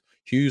members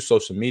huge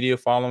social media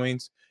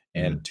followings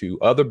and to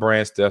other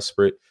brands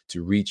desperate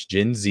to reach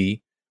Gen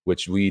Z,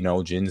 which we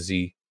know Gen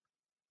Z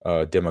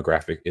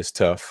demographic is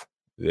tough.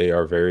 They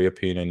are very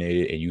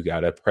opinionated and you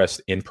got to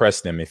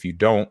impress them. If you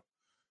don't,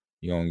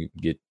 you're going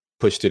to get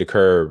pushed to the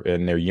curb,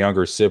 and their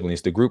younger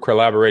siblings. The group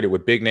collaborated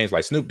with big names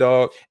like Snoop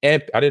Dogg,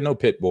 and I didn't know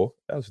Pitbull.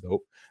 That was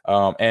dope.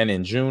 And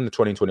in June of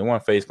 2021,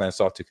 FaZe Clan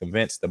sought to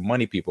convince the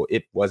money people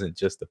it wasn't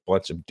just a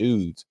bunch of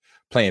dudes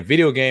playing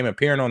video game,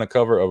 appearing on the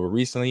cover of a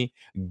recently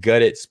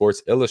gutted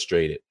Sports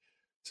Illustrated.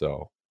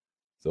 So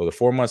the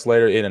 4 months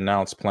later, it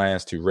announced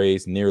plans to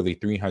raise nearly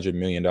 $300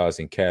 million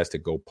in cash to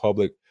go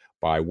public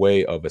by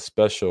way of a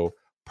special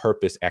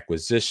purpose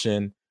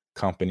acquisition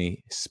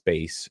company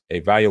space. A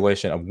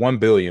valuation of $1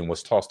 billion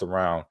was tossed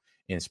around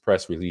in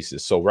press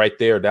releases. So right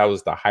there, that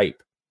was the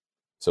hype.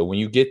 So when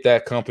you get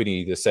that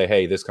company to say,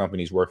 hey, this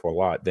company's worth a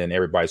lot, then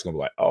everybody's gonna be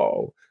like,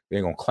 oh,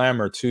 they're gonna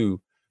clamor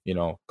too,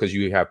 because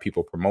you have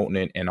people promoting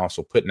it and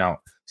also putting out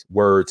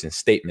words and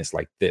statements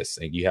like this.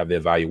 And you have the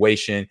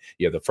evaluation,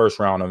 you have the first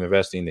round of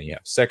investing, then you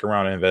have second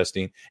round of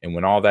investing. And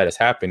when all that is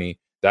happening,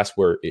 that's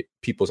where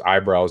people's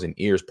eyebrows and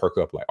ears perk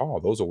up like, oh,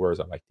 those are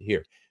words I like to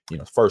hear.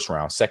 First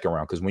round, second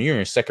round. Because when you're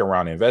in second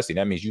round investing,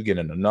 that means you get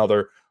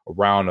another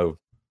round of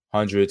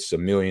hundreds of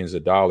millions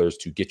of dollars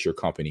to get your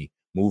company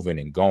moving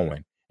and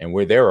going. And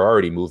where they're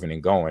already moving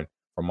and going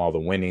from all the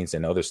winnings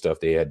and other stuff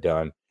they had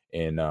done.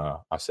 And I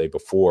say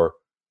before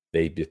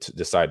they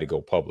decided to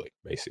go public,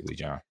 basically,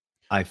 John.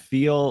 I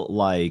feel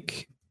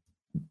like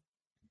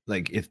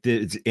if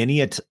there's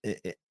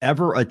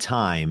ever a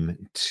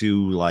time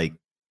to like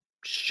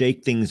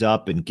shake things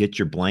up and get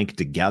your blank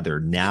together,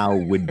 now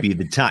would be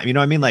the time. You know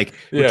what I mean? Like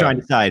we're trying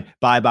to decide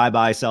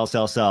buy,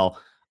 sell.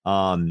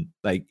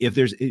 Like if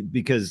there's,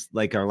 because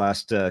like our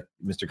last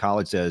Mr.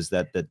 College says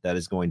that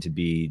is going to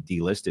be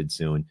delisted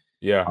soon.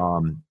 Yeah.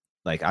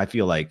 Like I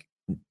feel like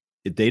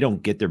if they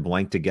don't get their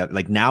blank together,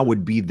 like now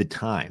would be the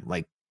time.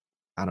 Like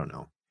I don't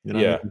know. You know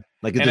what I mean?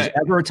 Like if there's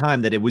ever a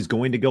time that it was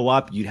going to go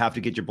up, you'd have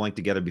to get your blank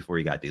together before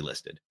you got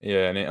delisted.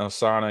 Yeah, and then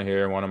Osana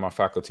here, one of my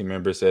faculty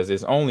members, says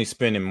it's only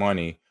spending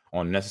money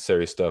on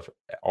necessary stuff,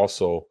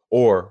 also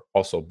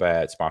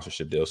bad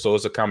sponsorship deals. So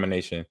it's a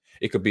combination.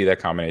 It could be that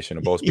combination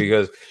of both.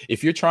 Because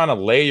if you're trying to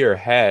lay your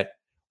hat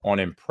on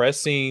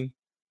impressing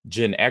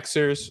Gen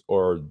Xers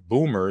or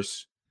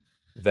boomers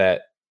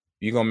that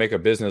you're gonna make a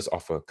business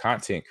off of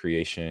content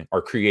creation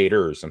or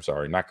creators, I'm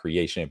sorry, not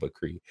creation, but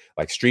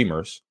like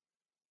streamers,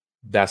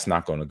 that's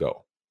not gonna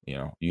go.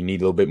 You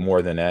need a little bit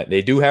more than that.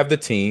 They do have the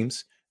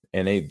teams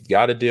and they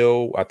got a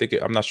deal.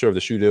 I'm not sure if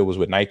the shoe deal was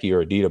with Nike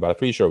or Adidas, but I'm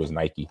pretty sure it was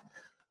Nike.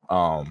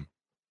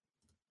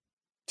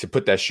 To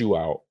put that shoe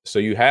out. So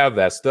you have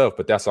that stuff,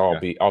 but that's all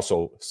be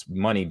also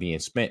money being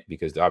spent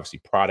because obviously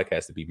product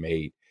has to be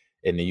made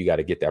and then you got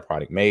to get that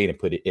product made and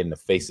put it in the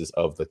faces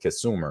of the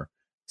consumer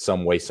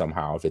some way,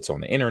 somehow, if it's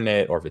on the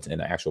internet or if it's in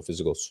the actual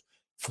physical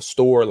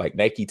store like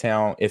Nike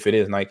Town. If it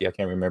is Nike, I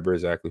can't remember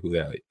exactly who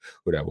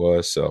that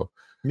was. So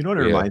you know what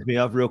it reminds me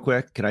of real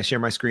quick? Can I share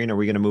my screen? Are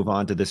we going to move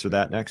on to this or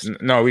that next?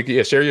 No, we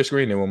can share your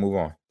screen and we'll move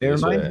on. It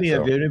reminds me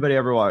of, anybody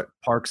ever watch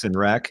Parks and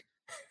Rec?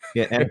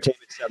 Yeah,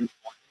 Entertainment 7.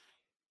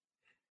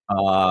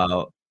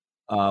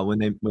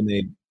 When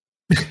they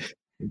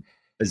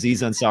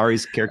Aziz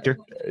Ansari's character.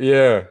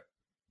 Yeah.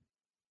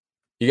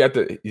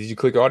 Did you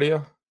click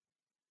audio?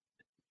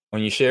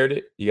 When you shared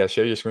it, you got to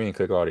share your screen and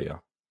click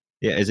audio.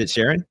 Yeah, is it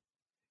sharing?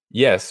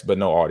 Yes, but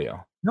no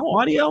audio. No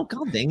audio?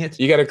 God dang it.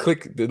 You got to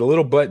click the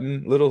little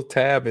button, little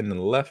tab in the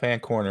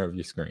left-hand corner of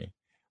your screen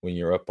when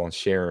you're up on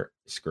share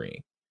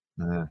screen.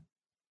 Yeah,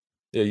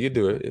 you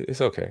do it.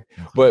 It's okay.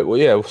 But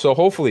so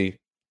hopefully,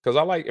 because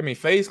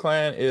FaZe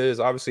Clan is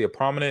obviously a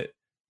prominent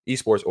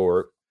esports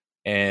org,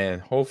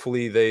 and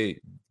hopefully they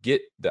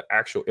get the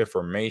actual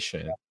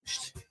information.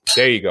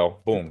 There you go.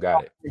 Boom,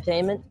 got it.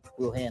 Entertainment,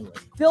 we'll handle it.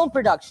 Film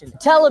production,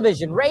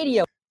 television,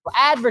 radio,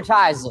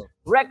 advertising,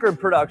 record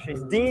productions,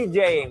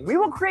 DJing. We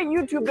will create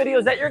YouTube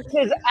videos that your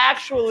kids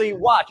actually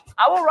watch.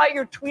 I will write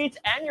your tweets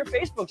and your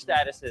Facebook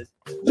statuses.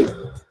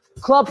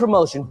 Club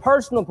promotion,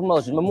 personal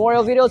promotion,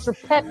 memorial videos for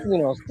pet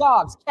funerals,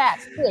 dogs,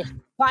 cats, fish,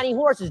 tiny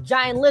horses,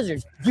 giant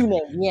lizards, you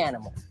name the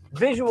animal.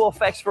 Visual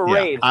effects for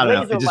raves. I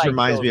don't know. It just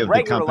reminds me of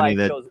the company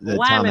that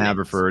Tom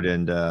Haverford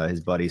and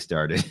his buddy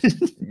started.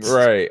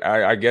 Right.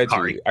 I get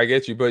you. I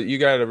get you. But you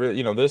got to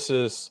really, this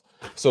is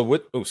so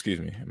with. Oh, excuse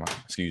me.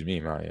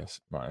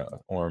 My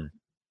arm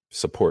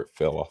support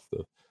fell off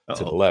to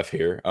the left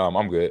here.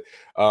 I'm good.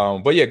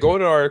 But yeah, go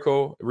to the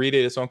article, read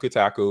it. It's on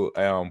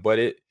Kotaku. But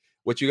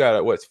what you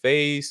got, what's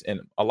phase,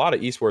 and a lot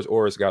of esports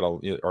orgs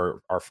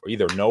are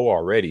either know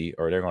already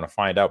or they're going to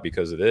find out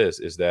because of this,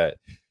 is that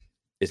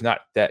it's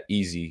not that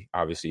easy.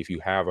 Obviously, if you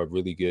have a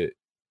really good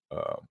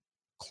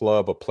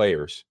club of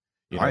players,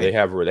 you know, they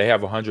have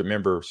 100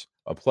 members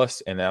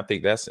plus, and I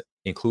think that's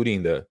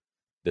including the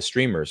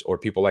streamers or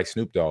people like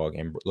Snoop Dogg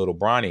and Little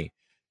Bronny.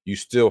 You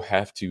still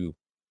have to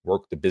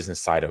work the business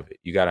side of it.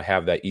 You got to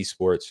have that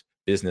esports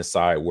business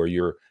side where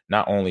you're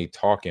not only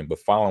talking but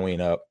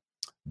following up,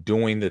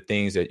 doing the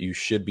things that you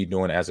should be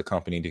doing as a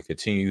company to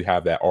continue to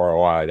have that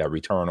ROI, that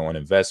return on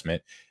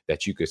investment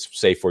that you could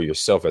say for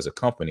yourself as a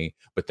company,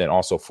 but then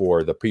also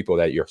for the people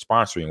that you're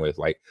sponsoring with.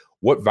 Like,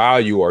 what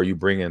value are you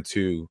bringing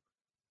to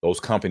those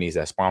companies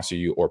that sponsor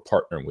you or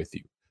partner with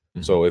you?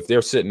 Mm-hmm. So if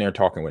they're sitting there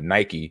talking with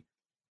Nike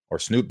or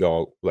Snoop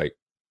Dogg, like,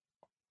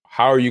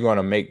 how are you going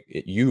to make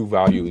you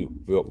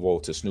valuable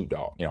to Snoop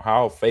Dogg? You know,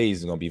 how FaZe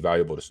is going to be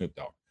valuable to Snoop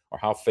Dogg, or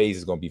how FaZe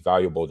is going to be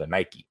valuable to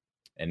Nike,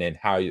 and then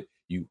how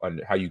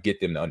you get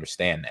them to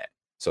understand that.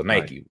 So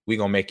Nike, we're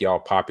gonna make y'all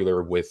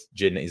popular with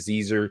Gen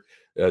Z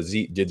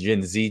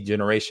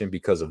generation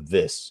because of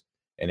this.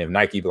 And if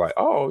Nike be like,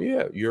 oh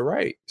yeah, you're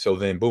right. So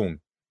then boom,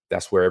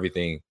 that's where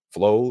everything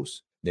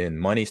flows. Then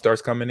money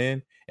starts coming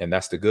in, and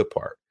that's the good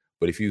part.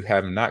 But if you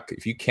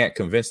can't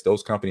convince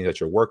those companies that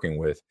you're working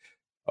with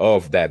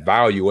of that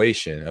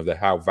valuation, of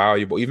how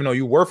valuable, even though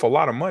you're worth a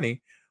lot of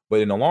money,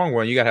 but in the long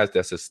run, you gotta have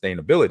that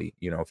sustainability.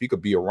 You know, if you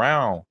could be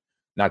around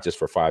not just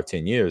for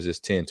 5-10 years, it's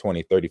 10,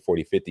 20, 30,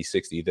 40, 50,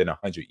 60, then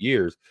 100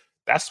 years.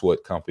 That's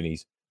what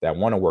companies that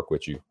want to work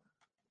with you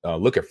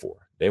looking for.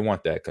 They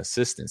want that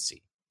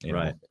consistency. You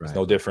know, it's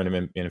no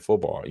different in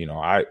football. You know,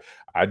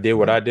 I did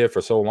what I did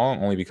for so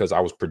long only because I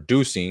was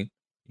producing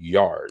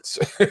yards.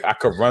 I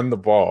could run the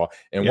ball.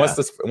 And once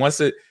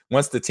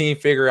the team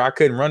figured I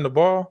couldn't run the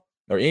ball,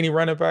 or any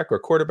running back or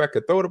quarterback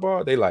could throw the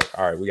ball, they like,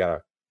 all right, we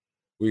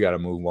gotta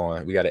move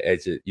on. We gotta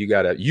exit.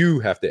 You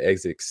have to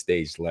exit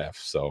stage left.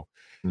 So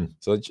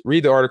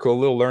read the article, a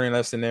little learning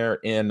lesson there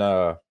in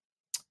I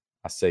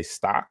say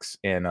stocks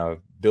and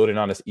building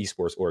on this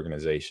esports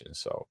organization.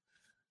 So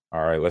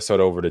all right, let's head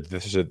over to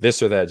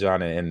this or that,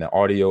 John, and the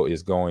audio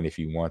is going if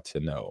you want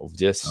to know.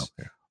 This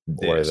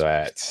or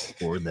that.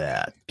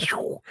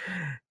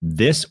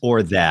 This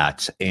or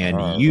that.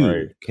 And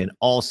you can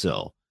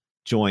also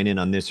join in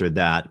on this or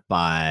that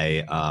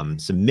by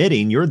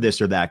submitting your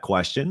this or that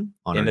question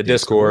on the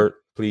Discord.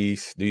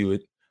 Please do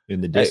it in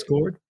the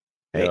Discord.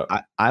 Hey,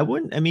 I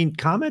wouldn't. I mean,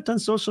 comment on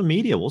social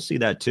media. We'll see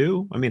that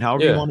too. I mean,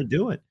 however you want to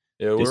do it.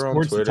 Yeah, we're on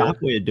Twitter. The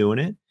top way of doing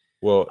it.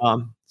 Well,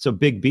 so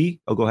Big B.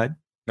 Oh, go ahead.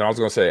 No, I was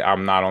gonna say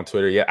I'm not on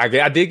Twitter yet.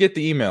 I did get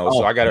the email,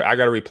 so I got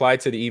to reply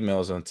to the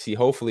emails and see.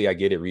 Hopefully, I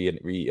get it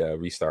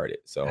restarted.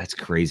 So that's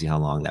crazy how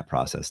long that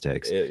process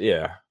takes.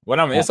 Yeah, well,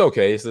 I mean, it's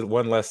okay. It's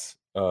one less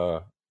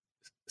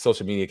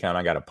social media account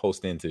I got to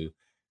post into.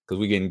 Because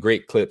we're getting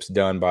great clips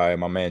done by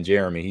my man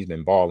Jeremy. He's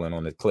been balling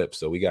on the clips,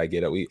 so we gotta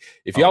get it.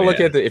 If y'all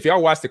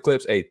watch the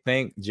clips, hey,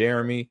 thank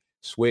Jeremy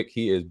Swick.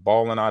 He is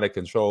balling out of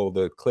control.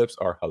 The clips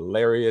are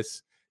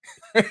hilarious.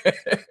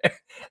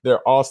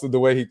 They're awesome the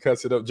way he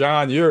cuts it up.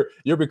 John, you're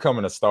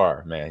becoming a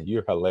star, man.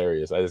 You're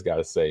hilarious. I just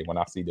gotta say, when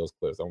I see those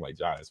clips, I'm like,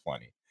 John is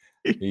funny.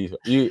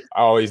 I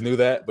always knew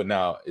that, but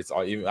now it's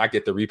all. I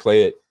get to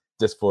replay it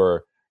just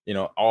for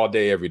all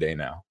day, every day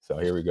now. So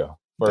here we go.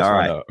 First all one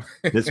right. up.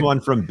 This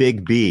one from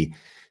Big B.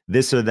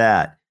 This or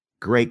that.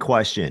 Great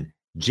question.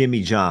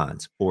 Jimmy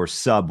John's or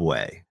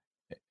Subway?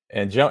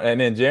 And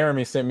then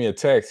Jeremy sent me a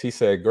text. He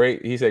said,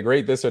 great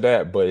this or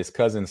that, but it's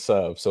Cousin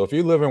Subs. So if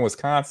you live in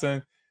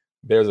Wisconsin,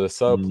 there's a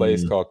sub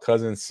place called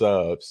Cousin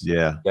Subs.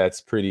 Yeah. That's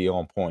pretty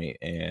on point.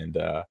 And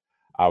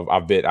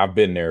I've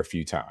been there a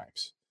few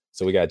times.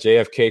 So we got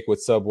JF Cake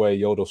with Subway,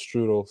 Yodel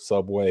Strudel,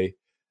 Subway.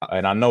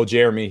 And I know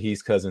Jeremy,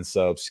 he's Cousin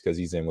Subs because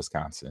he's in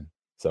Wisconsin.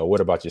 So what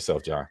about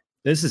yourself, John?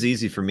 This is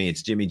easy for me.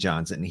 It's Jimmy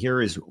John's. And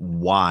here is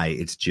why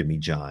it's Jimmy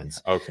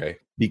John's. Okay.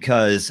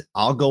 Because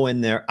I'll go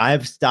in there.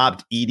 I've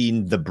stopped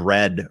eating the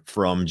bread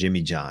from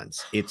Jimmy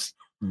John's. It's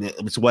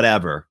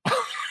whatever.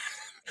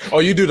 Oh,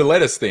 you do the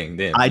lettuce thing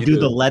then. I do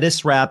the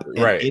lettuce wrap.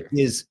 And right. It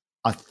is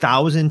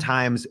 1,000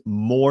 times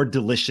more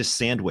delicious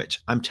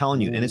sandwich. I'm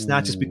telling you. And it's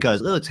not just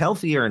because, it's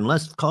healthier and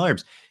less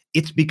carbs.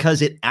 It's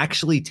because it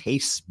actually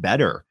tastes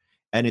better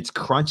and it's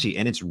crunchy.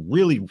 And it's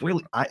really,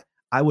 really,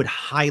 I would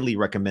highly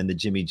recommend the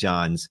Jimmy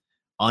John's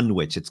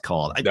Unwich, it's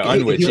called. The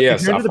Unwich,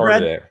 yes, I've heard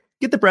of that.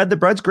 Get the bread. The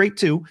bread's great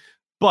too,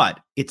 but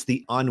it's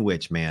the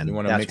Unwich, man. You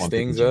want to mix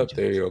things up?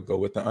 There you go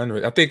with the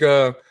Unwich. I think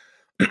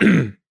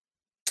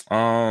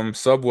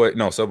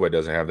Subway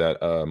doesn't have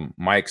that.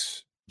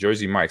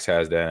 Jersey Mike's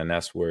has that, and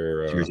that's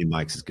where Jersey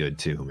Mike's is good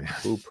too, man.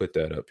 Who put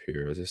that up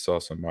here? I just saw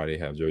somebody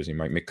have Jersey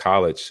Mike.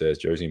 McCollege says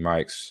Jersey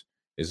Mike's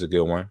is a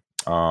good one.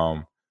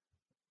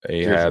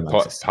 They have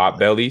Pot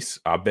Bellies.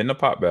 I've been to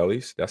Pot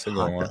Bellies. That's a good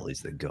one. Pot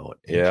Bellies, the goat.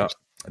 Yeah.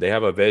 They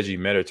have a veggie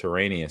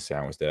Mediterranean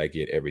sandwich that I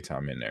get every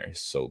time in there. It's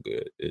so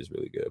good. It's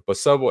really good. But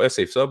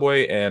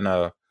Subway and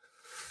what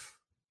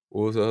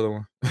was the other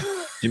one?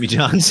 Jimmy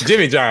John's.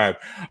 Jimmy John.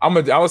 I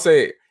would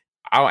say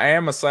I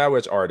am a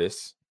sandwich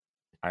artist.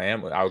 I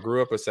am. I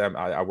grew up with Sam.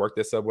 I worked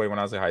at Subway when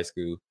I was in high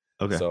school.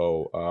 Okay.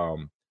 So,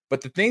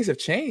 but the things have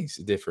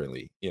changed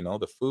differently. You know,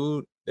 the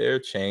food there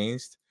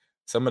changed.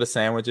 Some of the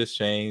sandwiches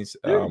changed.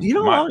 You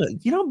know how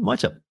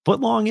much a foot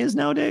long is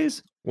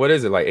nowadays? What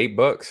is it, like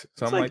 $8? It's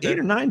Something like like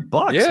 $8 that?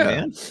 or $9, Yeah.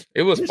 man.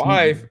 It was There's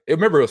 $5.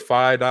 Remember, it was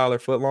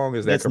 $5 foot long.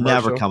 Is that That's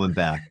commercial? never coming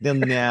back. They'll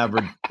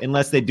never,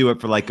 unless they do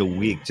it for like a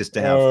week just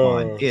to have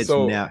fun. It's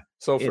for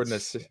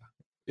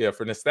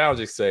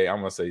nostalgic's sake, I'm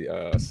gonna say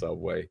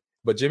Subway.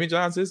 But Jimmy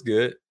John's is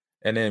good.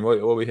 And then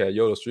what we had,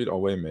 Yodel Street. Oh,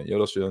 wait a minute.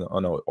 Yodel Street. Oh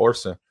no,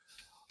 Orson.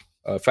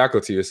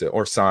 Faculty said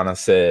Orsana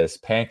says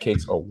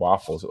pancakes or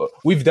waffles.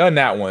 We've done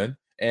that one,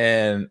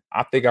 and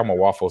I think I'm a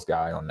waffles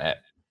guy on that.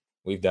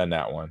 We've done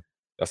that one.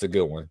 That's a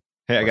good one.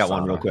 Hey, I got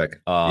one real quick.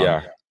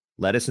 Yeah.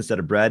 Lettuce instead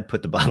of bread,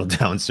 put the bottle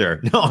down,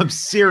 sir. No, I'm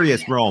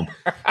serious, Rome.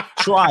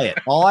 Try it.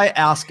 All I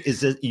ask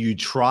is that you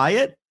try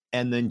it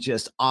and then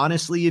just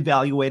honestly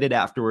evaluate it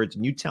afterwards.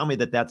 And you tell me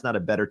that that's not a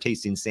better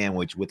tasting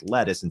sandwich with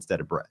lettuce instead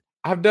of bread.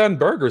 I've done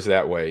burgers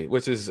that way,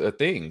 which is a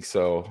thing.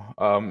 So,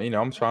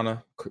 I'm trying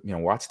to,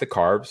 watch the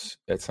carbs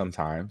at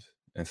sometimes.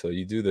 And so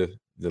you do the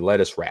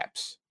lettuce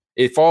wraps.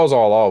 It falls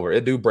all over.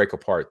 It do break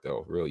apart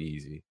though, real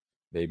easy.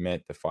 They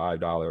meant the $5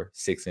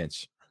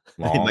 6-inch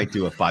long. They might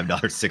do a $5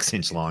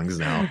 6-inch longs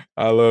now.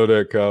 I love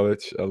that,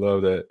 college. I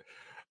love that.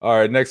 All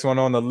right, next one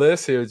on the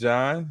list here,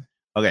 John.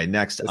 Okay,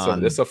 next. It's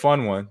a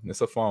fun one.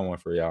 It's a fun one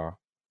for y'all.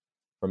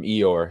 From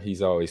Eeyore,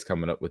 he's always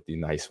coming up with the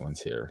nice ones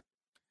here.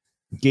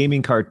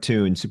 Gaming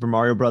cartoon, Super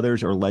Mario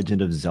Brothers or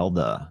Legend of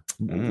Zelda?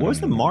 What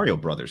was the Mario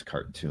Brothers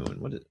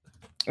cartoon? What is?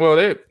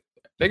 Well,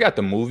 they got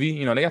the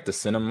movie. They got the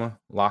cinema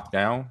locked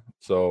down.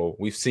 So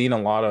we've seen a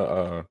lot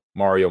of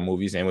Mario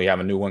movies, and we have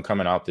a new one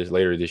coming out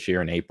later this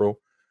year in April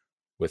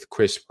with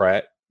Chris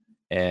Pratt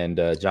and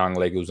John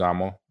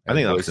Leguizamo. I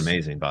think that looks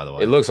amazing, by the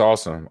way. It looks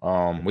awesome.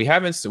 We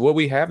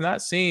have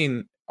not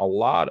seen a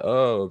lot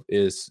of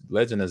is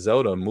Legend of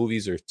Zelda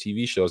movies or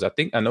TV shows. I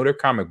know they're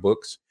comic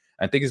books.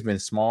 I think it's been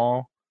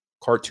small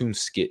cartoon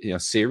skit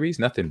series.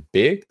 Nothing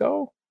big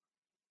though.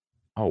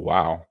 Oh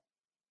wow,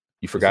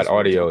 you forgot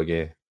audio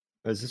again.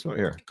 Is this one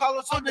here?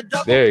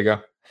 There you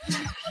go.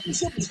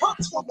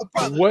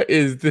 What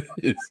is this?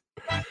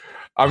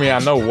 I mean, I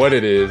know what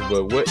it is,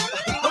 but what?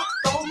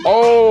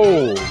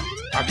 Oh,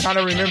 I kind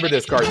of remember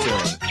this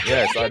cartoon.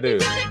 Yes, I do.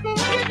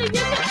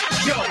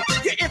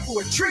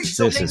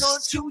 This is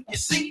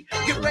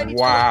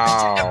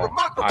wow.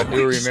 I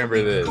do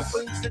remember this.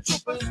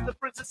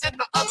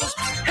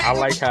 I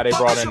like how they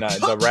brought in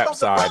the rap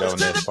side on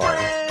this part.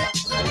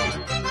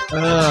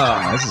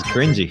 This is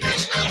cringy.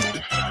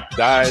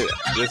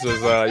 This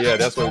is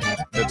that's what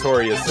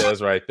Notorious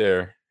says right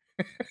there.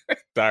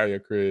 Diary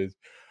of cringe.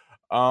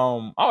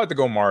 I like to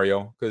go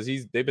Mario because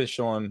they've been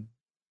showing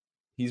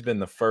he's been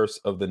the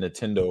first of the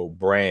Nintendo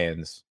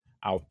brands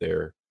out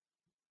there.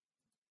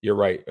 You're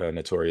right,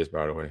 Notorious,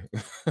 by the way.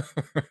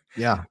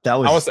 Yeah, that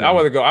was. I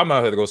want to go. I'm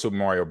gonna have to go Super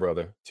Mario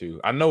Brother too.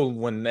 I know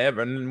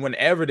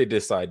whenever they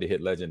decide to hit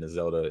Legend of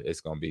Zelda,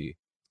 it's gonna be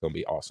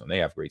awesome. They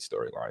have great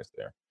storylines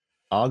there.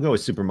 I'll go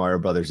with Super Mario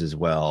Brothers as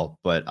well,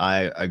 but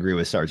I agree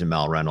with Sergeant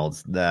Mal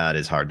Reynolds. That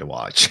is hard to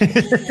watch.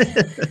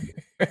 It's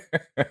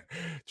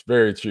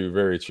very true,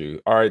 very true.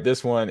 All right,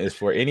 this one is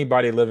for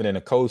anybody living in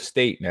a cold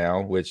state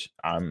now, which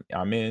I'm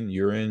in.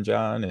 You're in,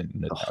 John, and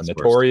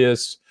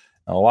Notorious.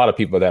 A lot of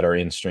people that are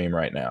in stream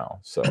right now.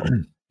 So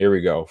here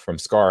we go. From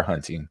Scar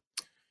Hunting.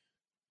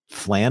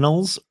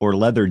 Flannels or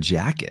leather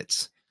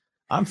jackets?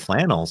 I'm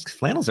flannels.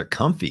 Flannels are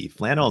comfy.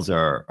 Flannels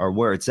are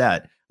where it's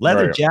at.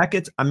 Leather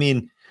jackets. I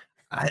mean,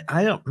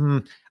 I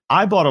don't.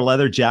 I bought a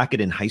leather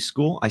jacket in high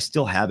school. I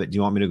still have it. Do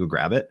you want me to go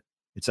grab it?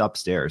 It's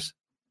upstairs.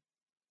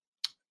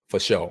 For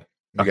sure.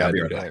 Okay, I'll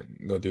do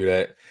that. Go do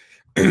that.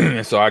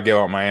 So I give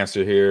out my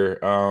answer here.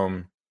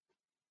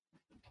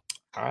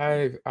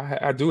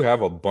 I do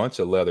have a bunch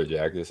of leather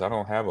jackets. I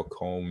don't have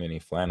many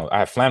flannel. I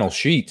have flannel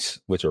sheets,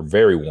 which are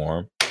very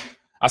warm.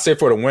 I say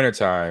for the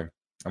wintertime,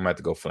 I'm gonna have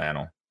to go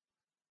flannel.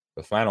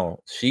 The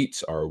flannel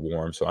sheets are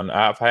warm. So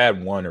I've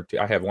had one or two.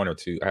 I have one or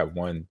two. I have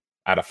one.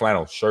 I had a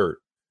flannel shirt.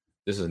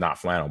 This is not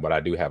flannel, but I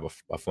do have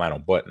a flannel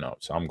button up.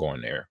 So I'm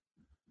going there.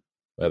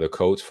 Leather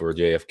coats for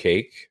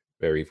JFK.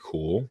 Very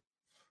cool.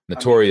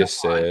 Notorious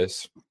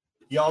says.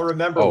 Y'all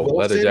remember? Oh,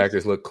 leather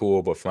jackets look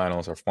cool, but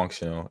flannels are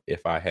functional.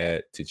 If I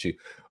had to choose,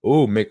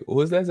 what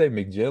does that say?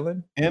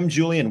 McGillen? M.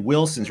 Julian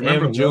Wilson's.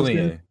 Remember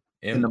Julian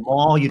in the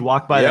mall? You'd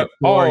walk by that.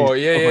 Oh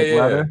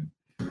yeah.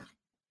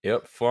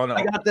 Yep, fun.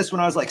 I got this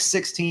when I was like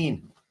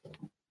 16.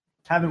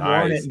 Haven't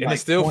worn it, and it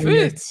still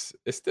fits.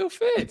 It still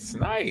fits.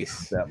 Nice.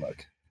 How's that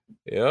look?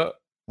 Yep.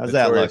 How's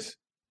that look?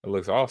 It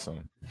looks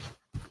awesome.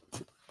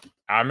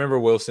 I remember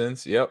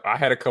Wilson's. Yep, I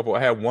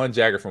had one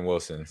jacket from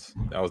Wilson's.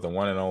 That was the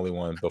one and only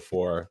one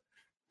before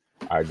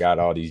I got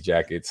all these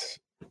jackets,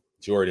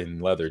 Jordan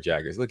leather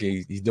jackets. Look,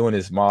 he's doing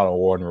his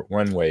model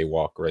runway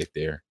walk right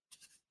there.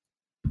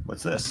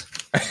 What's this?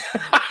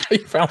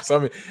 You found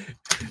something.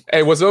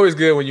 Hey, what's always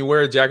good when you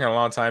wear a jacket a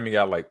long time, you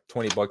got like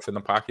 $20 in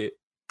the pocket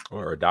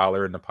or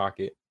 $1 in the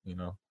pocket.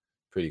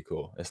 Pretty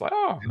cool. It's like,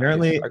 oh,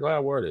 apparently nice. I'm glad I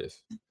wore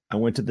this. I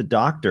went to the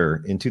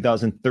doctor in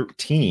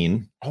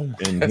 2013,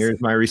 and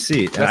here's my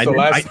receipt. And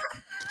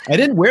I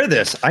didn't wear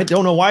this. I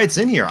don't know why it's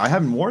in here. I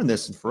haven't worn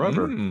this in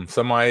forever.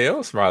 Somebody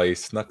else probably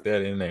snuck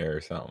that in there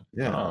or something.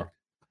 Yeah.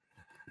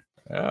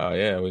 Oh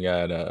yeah, we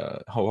got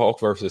Hulk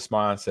versus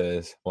Spawn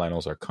says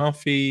flannels are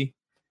comfy,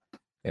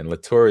 and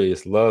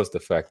Latorius loves the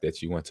fact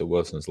that you went to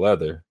Wilson's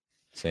Leather,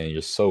 saying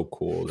you're so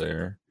cool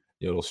there.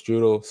 Yodel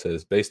Strudel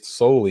says based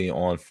solely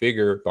on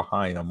figure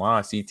behind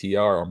Amon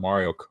CTR or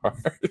Mario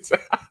Kart.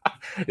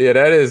 Yeah,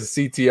 that is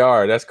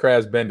CTR. That's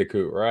Crash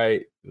Bandicoot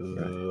right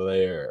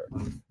there.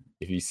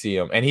 If you see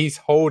him, and he's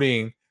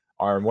holding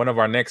one of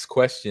our next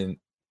question.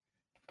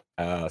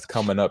 It's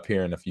coming up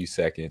here in a few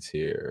seconds.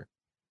 Here,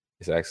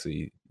 it's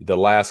actually the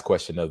last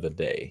question of the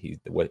day.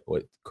 What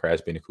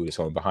Crash Bandicoot is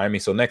holding behind me.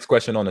 So next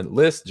question on the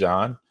list,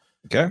 John.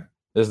 Okay,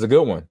 this is a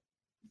good one.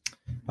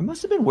 I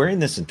must have been wearing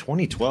this in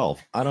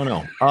 2012. I don't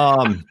know.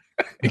 All right,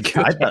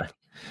 try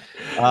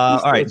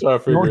to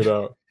figure it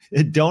out.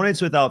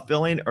 Donuts without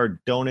filling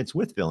or donuts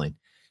with filling?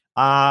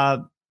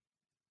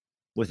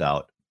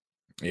 Without.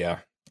 Yeah,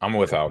 I'm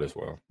without as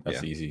well.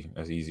 That's easy.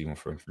 That's an easy one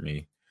for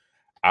me.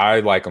 I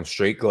like them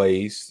straight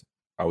glazed.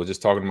 I was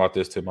just talking about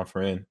this to my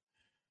friend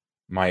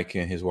Mike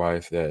and his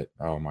wife that,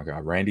 oh my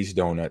God, Randy's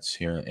Donuts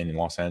here in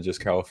Los Angeles,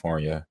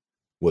 California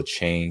will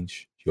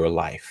change your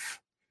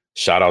life.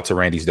 Shout out to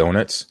Randy's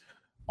Donuts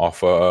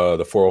off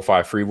the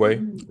 405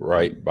 freeway,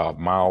 right about a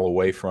mile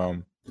away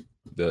from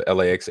the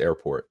LAX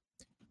airport.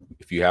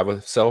 If you have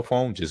a cell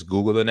phone, just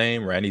Google the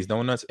name Randy's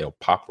Donuts. It'll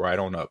pop right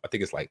on up. I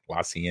think it's like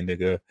La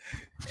Cienega,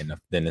 and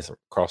then it's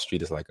across the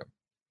street. It's like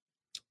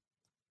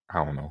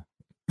I don't know.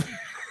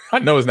 I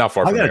know it's not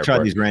far. I gotta try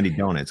these Randy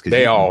Donuts because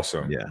they are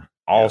awesome. Yeah,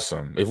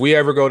 awesome. If we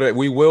ever go to,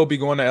 we will be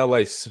going to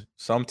LA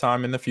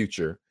sometime in the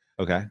future.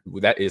 Okay,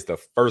 that is the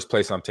first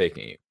place I'm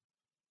taking you.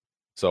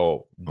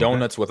 So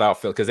donuts without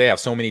filling, because they have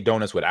so many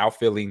donuts without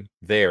filling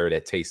there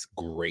that taste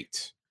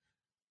great.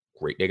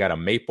 Great. They got a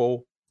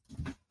maple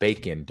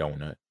bacon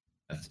donut.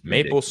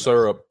 Maple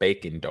syrup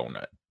bacon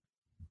donut.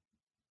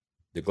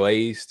 The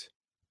glazed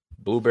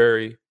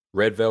blueberry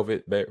red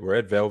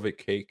velvet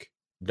cake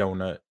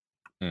donut.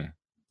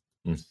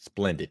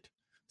 Splendid.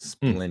 So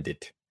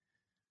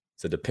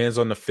it depends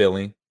on the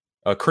filling.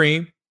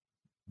 Cream,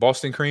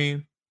 Boston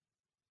cream,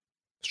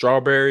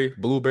 strawberry,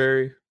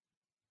 blueberry,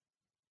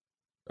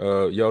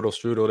 Yodel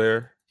strudel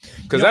there.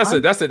 Because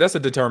that's a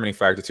determining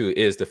factor too,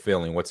 is the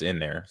filling, what's in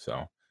there.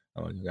 So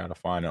you gotta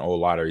find an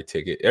old lottery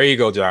ticket. There you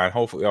go, John.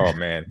 Hopefully, oh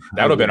man,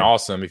 that would have been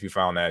awesome if you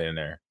found that in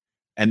there.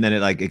 And then it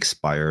like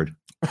expired.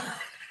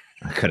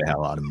 I could have had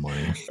a lot of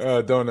money.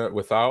 Donut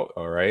without,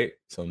 all right.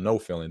 So no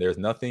filling. There's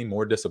nothing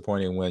more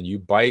disappointing when you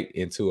bite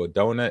into a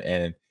donut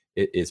and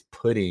it is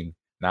pudding,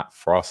 not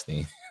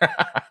frosting.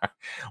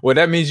 Well,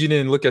 that means you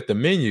didn't look at the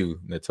menu,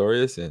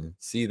 Notorious, and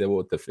see that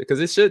what because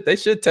they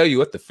should tell you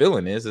what the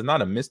filling is. It's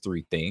not a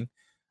mystery thing,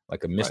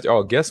 like a mystery. Right.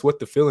 Oh, guess what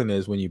the filling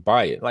is when you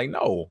buy it? Like,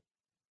 no.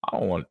 I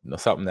don't want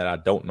something that I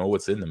don't know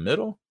what's in the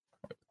middle.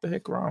 What the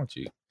heck wrong with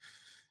you?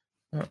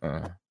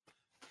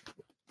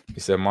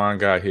 He said, mine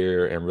got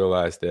here and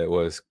realized there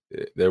was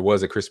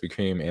a Krispy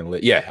Kreme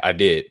and yeah, I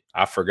did.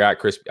 I forgot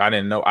I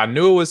didn't know. I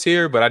knew it was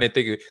here, but I didn't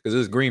think it because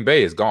this Green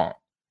Bay is gone.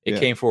 It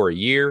came for a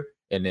year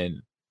and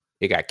then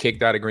it got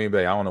kicked out of Green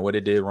Bay. I don't know what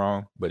it did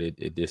wrong, but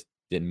it just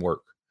didn't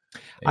work.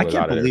 I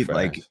can't believe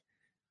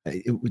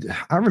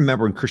I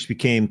remember when Krispy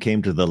Kreme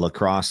came to the La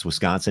Crosse,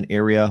 Wisconsin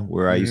area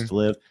where I used to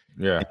live.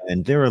 Yeah.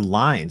 And there were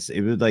lines.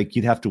 It was like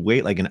you'd have to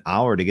wait like an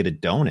hour to get a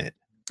donut.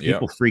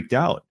 People freaked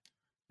out.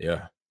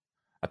 Yeah.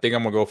 I think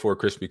I'm going to go for a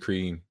Krispy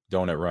Kreme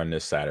donut run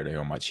this Saturday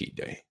on my cheat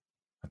day.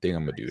 I think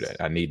I'm going to do that.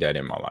 I need that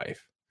in my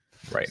life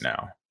right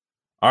now.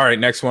 All right.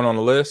 Next one on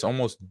the list.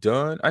 Almost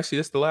done. Actually,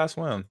 this is the last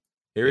one.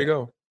 Here we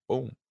go.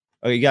 Boom.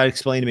 Oh, you got to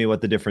explain to me what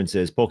the difference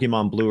is.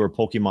 Pokemon Blue or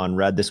Pokemon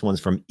Red. This one's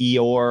from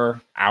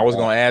Eeyore. I was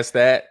going to ask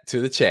that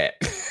to the chat.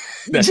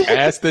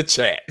 Ask the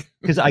chat.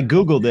 Because I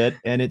Googled it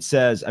and it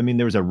says, I mean,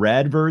 there was a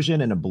red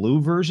version and a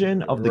blue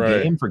version of the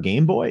game for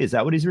Game Boy. Is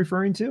that what he's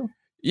referring to?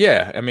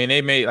 Yeah. I mean,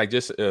 they made like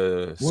just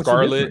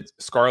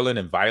Scarlet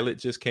and Violet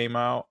just came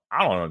out.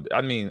 I don't know.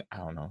 I mean, I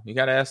don't know. You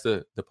got to ask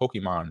the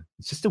Pokemon.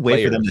 It's just a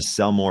way for them to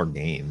sell more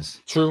games.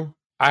 True.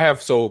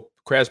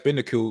 Crash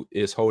Bandicoot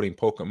is holding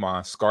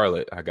Pokemon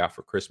Scarlet I got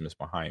for Christmas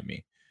behind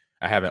me.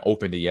 I haven't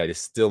opened it yet.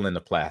 It's still in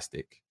the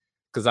plastic.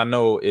 Because I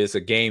know it's a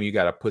game you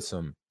got to put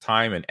some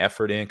time and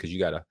effort in because you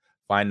got to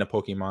find the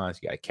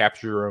Pokemons, you got to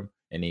capture them,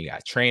 and then you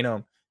got to train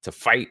them to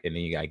fight, and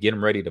then you got to get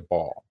them ready to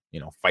ball,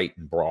 fight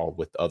and brawl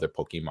with other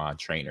Pokemon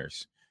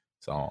trainers.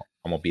 So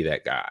I'm going to be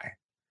that guy.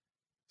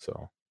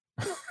 So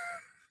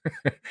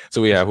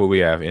so we have who we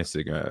have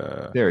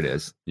Instagram. There it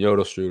is.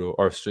 Yodel Strudel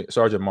or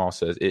Sergeant Maul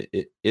says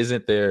it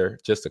isn't there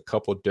just a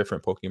couple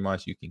different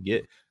Pokemons you can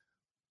get?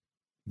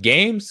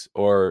 Games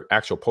or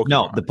actual Pokemon?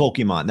 No, the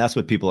Pokemon. That's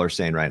what people are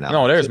saying right now.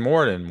 No, there's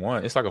more than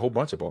one. It's like a whole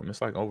bunch of them.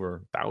 It's like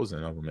over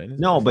 1,000 of them. Man.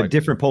 No, but like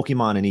different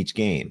Pokemon in each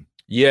game.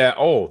 Yeah.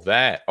 Oh,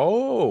 that.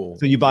 Oh.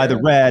 So you buy the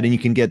red and you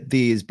can get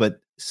these,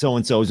 but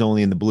so-and-so is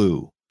only in the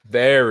blue.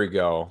 There we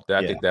go.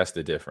 I think that's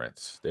the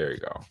difference. There you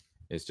go.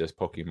 It's just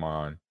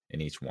Pokemon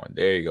in each one.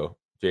 There you go.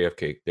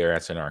 JFK, they're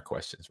answering our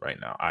questions right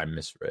now. I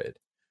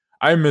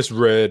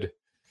misread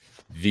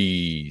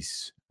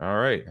these. All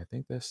right. I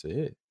think that's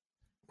it.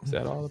 Is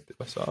that all?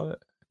 That's all.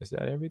 Is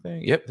that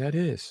everything? Yep, that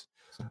is.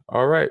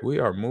 All right. We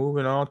are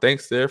moving on.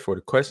 Thanks there for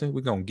the questions.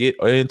 We're going to get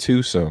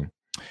into some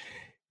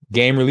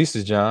game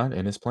releases, John,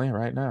 and it's playing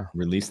right now.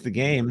 Release the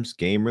games.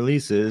 Game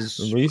releases.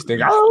 Release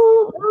the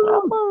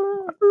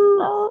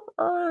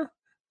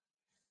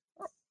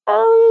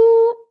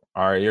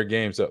All right, your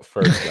game's up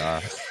first,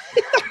 John.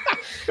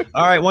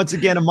 All right. Once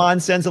again, Amon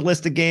sends a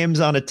list of games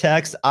on a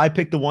text. I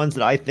pick the ones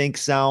that I think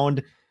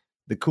sound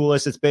the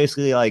coolest. It's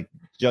basically like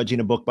judging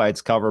a book by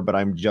its cover, but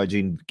I'm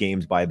judging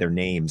games by their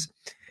names.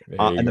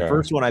 And the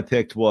first one I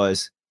picked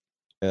was,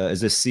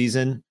 is this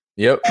Season?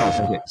 Yep.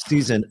 Okay.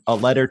 Season, A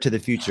Letter to the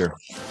Future.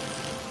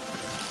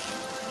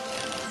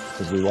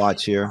 As we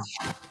watch here.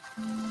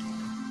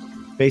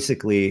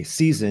 Basically,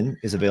 Season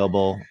is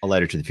available, A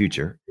Letter to the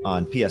Future,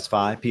 on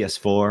PS5,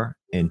 PS4,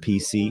 and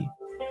PC.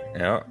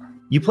 Yeah.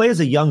 You play as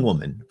a young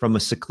woman from a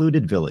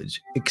secluded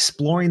village,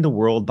 exploring the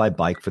world by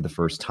bike for the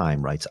first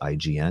time, writes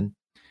IGN,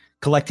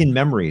 collecting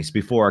memories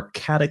before a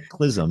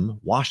cataclysm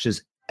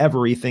washes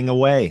everything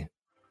away.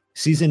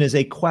 Season is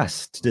a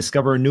quest to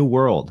discover a new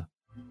world,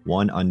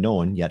 one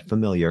unknown yet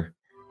familiar.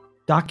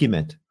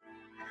 Document,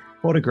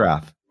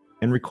 photograph,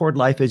 and record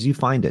life as you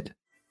find it,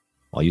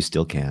 while you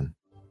still can.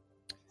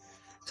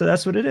 So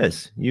that's what it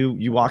is.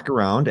 You walk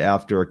around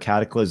after a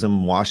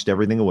cataclysm washed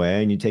everything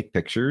away, and you take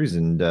pictures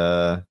and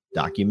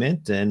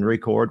document and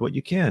record what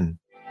you can.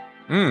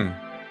 So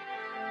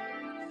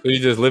you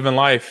just living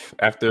life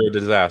after a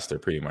disaster,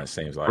 pretty much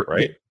seems like,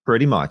 right?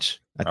 Pretty much.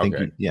 I think.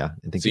 Okay. I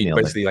think So you you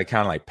nailed basically it. like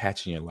kind of like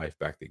patching your life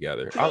back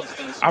together.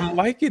 I'm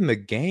liking the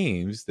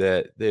games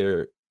that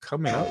they're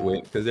coming up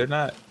with because they're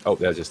not. Oh,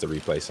 that's just a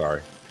replay.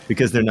 Sorry.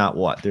 Because they're not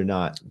what? They're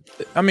not.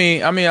 I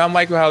mean, I'm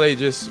liking how they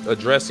just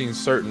addressing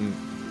certain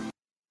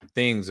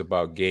things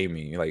about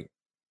gaming. Like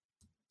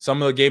some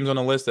of the games on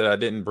the list that I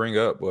didn't bring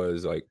up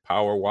was like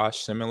Power Wash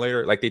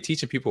Simulator. Like they're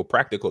teaching people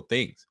practical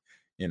things,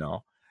 you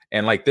know.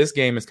 And like this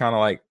game is kind of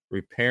like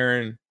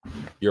repairing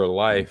your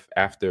life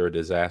after a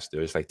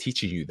disaster. It's like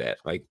teaching you that.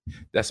 Like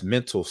that's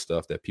mental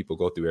stuff that people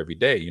go through every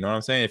day. You know what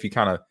I'm saying? If you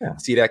kind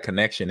of see that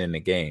connection in the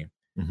game,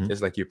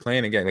 it's like you're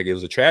playing a game. Like it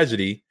was a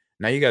tragedy.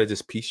 Now you got to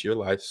just piece your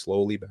life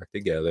slowly back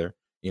together.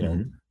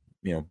 You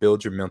know,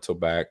 build your mental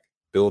back,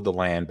 build the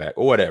land back,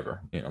 or whatever.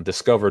 You know,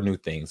 discover new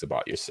things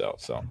about yourself.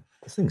 So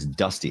This thing's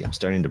dusty. I'm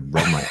starting to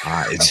rub my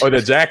eyes. or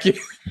the jacket.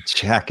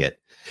 Jacket.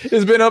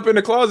 It's been up in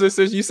the closet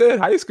since you said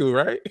high school,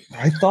 right?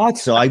 I thought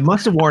so. I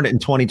must have worn it in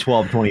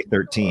 2012,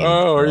 2013.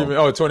 Oh, or even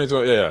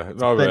 2012. Yeah, it's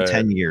been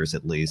 10 years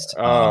at least.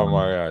 Oh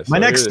my gosh! My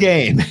next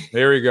game.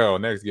 There we go.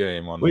 Next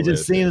game on the which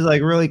list. it seems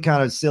like really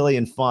kind of silly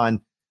and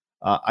fun.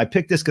 I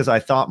picked this because I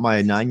thought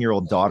my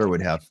 9-year-old daughter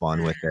would have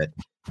fun with it.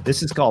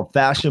 This is called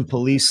Fashion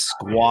Police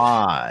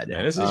Squad.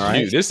 Man, this is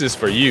you. This is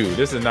for you.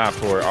 This is not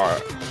for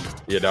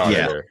your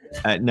daughter.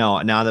 Yeah. No,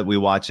 now that we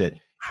watch it.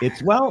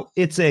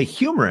 It's a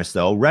humorous,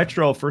 though,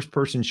 retro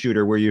first-person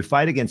shooter where you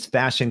fight against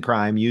fashion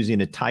crime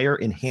using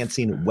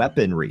attire-enhancing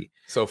weaponry.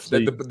 So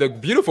the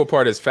beautiful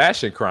part is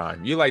fashion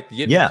crime. You like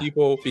getting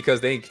people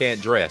because they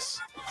can't dress.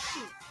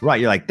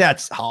 Right. You're like,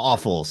 that's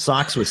awful.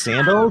 Socks with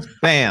sandals?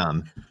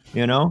 Bam.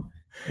 You know?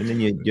 And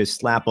then you just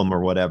slap them or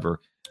whatever.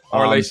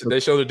 Or they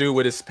show the dude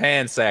with his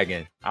pants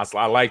sagging.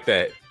 I like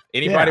that.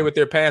 Anybody with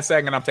their pants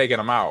sagging, I'm taking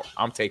them out.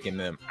 I'm taking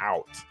them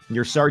out.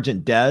 You're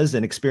Sergeant Dez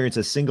and experience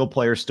a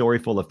single-player story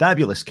full of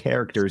fabulous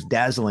characters,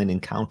 dazzling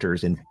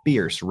encounters, and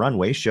fierce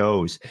runway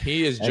shows.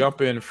 He is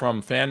jumping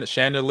from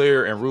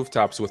chandelier and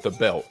rooftops with a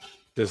belt.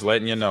 Just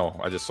letting you know.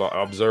 I just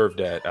observed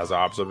that as an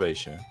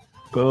observation.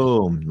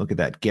 Boom. Look at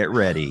that. Get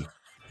ready.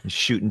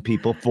 Shooting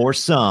people for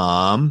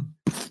some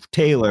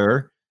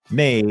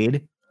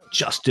tailor-made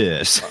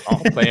justice.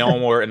 Play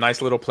on word. A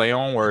nice little play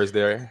on words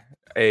there.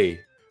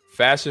 Hey.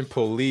 Fashion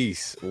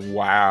Police.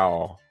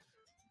 Wow.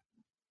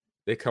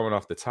 They're coming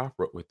off the top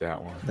rope with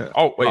that one.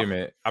 Oh, wait a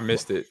minute. I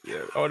missed it.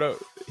 Yeah. Oh, no.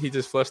 He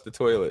just flushed the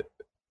toilet.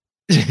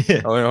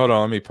 Hold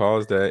on. Let me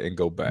pause that and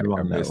go back.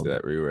 I missed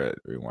that.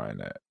 Rewind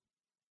that.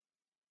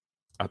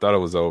 I thought it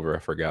was over. I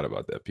forgot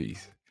about that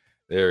piece.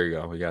 There we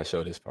go. We got to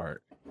show this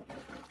part.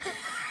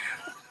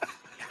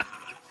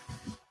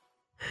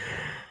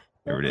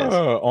 There it is.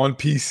 On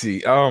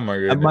PC. Oh, my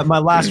goodness. My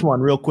last one,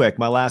 real quick.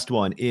 My last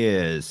one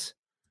is...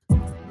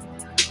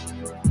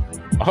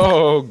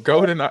 Oh,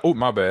 GoldenEye. Oh,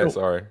 my bad.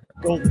 Sorry.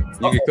 You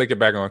can click it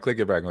back on. Click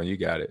it back on. You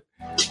got it.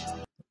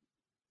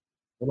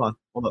 Hold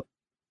up.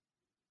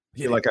 I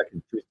feel like I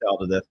can freestyle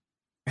to this.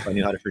 If I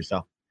knew how to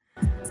freestyle.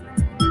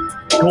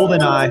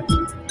 GoldenEye.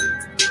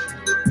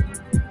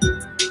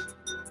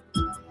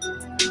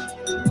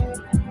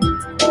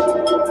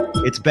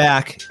 It's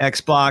back.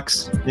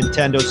 Xbox,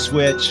 Nintendo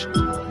Switch.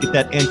 Get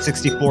that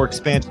N64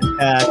 expansion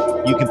pack.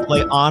 You can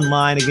play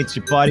online against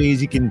your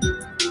buddies.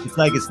 It's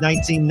like it's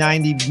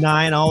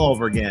 1999 all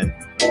over again.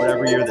 Or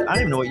whatever year. I don't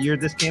even know what year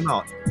this came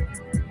out.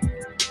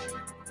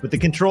 But the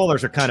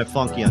controllers are kind of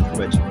funky on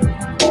Switch.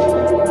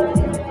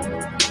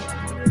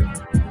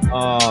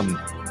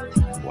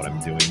 What I'm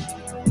doing.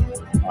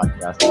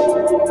 podcast.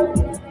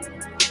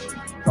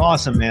 It's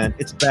awesome, man.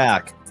 It's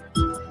back.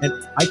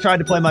 And I tried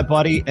to play my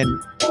buddy,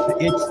 and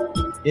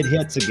it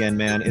hits again,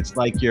 man. It's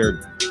like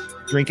you're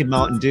drinking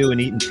Mountain Dew and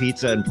eating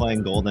pizza and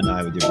playing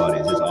GoldenEye with your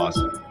buddies. It's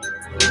awesome.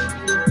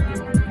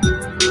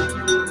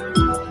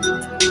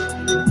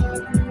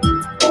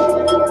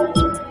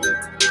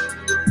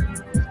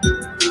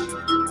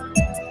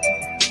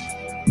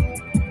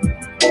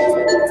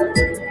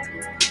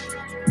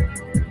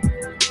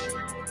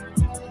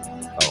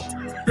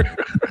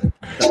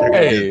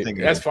 Hey,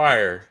 that's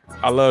fire.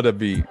 I love the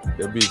beat.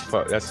 The beat,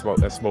 that's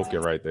smoking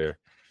right there.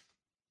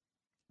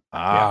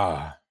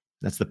 Ah,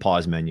 that's the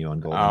pause menu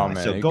on GoldenEye. Oh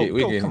man, so come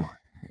on.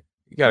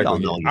 You gotta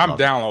go. I'm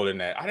downloading it.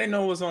 that. I didn't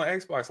know it was on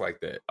Xbox like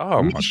that.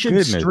 Oh, we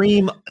should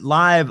stream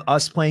live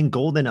us playing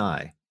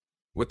GoldenEye.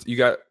 What you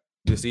got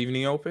this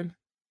evening open?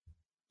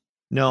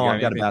 No,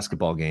 I've got a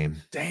basketball game.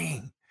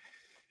 Dang.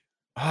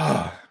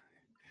 Ah,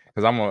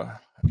 because I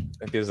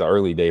think this is an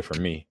early day for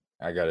me.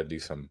 I got to do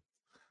some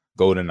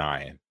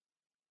GoldenEye.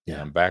 Yeah,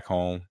 I'm back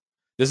home.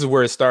 This is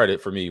where it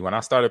started for me. When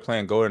I started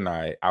playing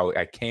GoldenEye,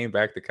 I came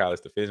back to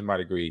college to finish my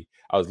degree.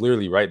 I was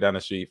literally right down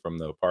the street from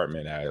the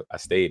apartment I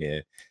stayed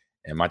in.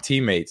 And my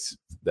teammates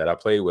that I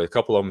played with, a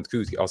couple of them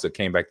also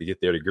came back to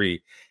get their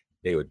degree.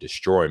 They would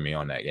destroy me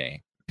on that game.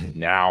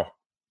 Now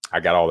I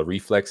got all the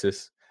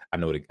reflexes. I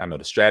know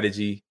the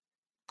strategy.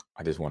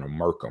 I just want to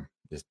murk them,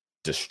 just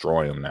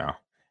destroy them now.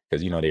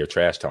 Because, they are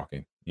trash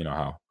talking. You know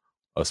how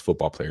us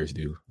football players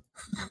do.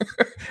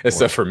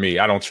 Except for me,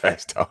 I don't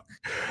trash talk.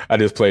 I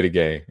just play the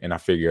game and I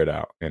figure it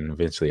out. And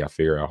eventually I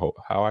figure out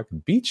how I can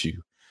beat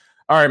you.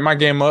 All right, my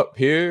game up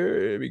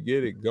here. Let me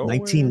get it going.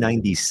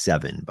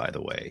 1997, by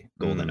the way,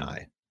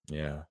 GoldenEye.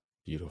 Yeah,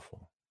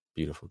 beautiful,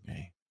 beautiful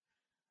game.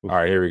 All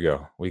right, here we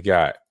go. We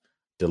got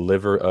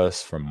Deliver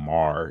Us from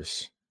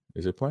Mars.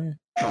 Is it playing?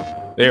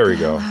 There we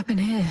go. What happened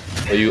here?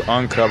 So you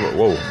uncover.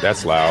 Whoa,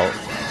 that's loud.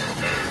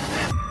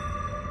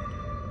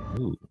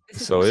 Ooh.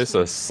 So it's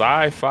a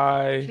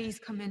sci-fi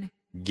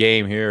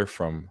game here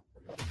from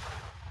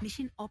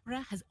Mission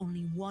Opera has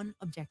only one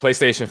objective.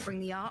 PlayStation, Bring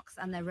the Arcs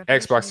and their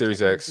Xbox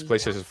Series X,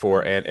 PlayStation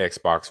 4, and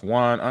Xbox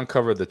One.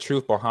 Uncover the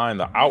truth behind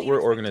the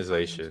outward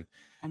organization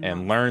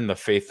and learn the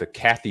faith of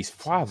Kathy's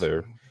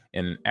father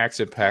in an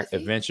action-packed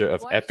adventure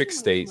of epic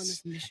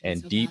stakes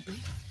and deep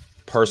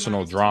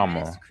personal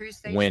drama.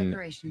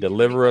 When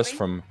Deliver Us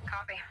from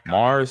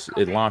Mars,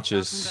 it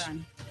launches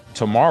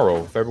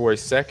tomorrow, February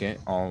 2nd,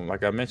 on,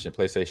 like I mentioned,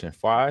 PlayStation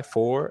 5,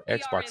 4,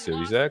 Xbox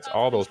Series X,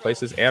 all those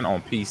places, and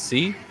on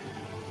PC.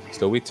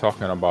 So we're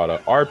talking about an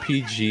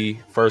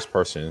RPG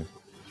first-person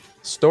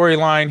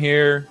storyline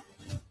here,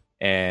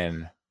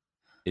 and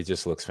it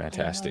just looks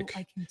fantastic.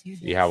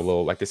 You have a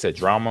little, like they said,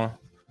 drama,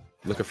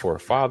 looking for a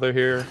father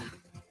here,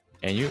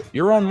 and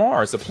you're on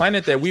Mars, a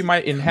planet that we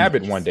might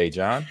inhabit one day,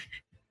 John,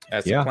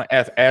 as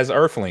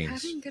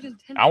Earthlings.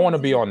 I want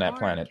to be on that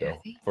planet,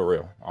 though, for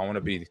real. I want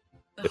to be,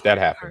 if that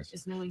happens,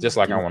 just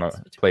like I want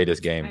to play this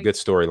game. Good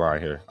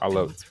storyline here. I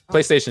love it.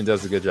 PlayStation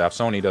does a good job.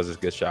 Sony does a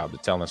good job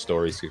of telling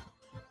stories.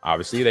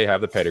 Obviously, they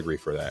have the pedigree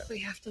for that. We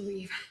have to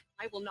leave.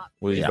 I will not.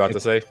 What were you about to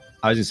say?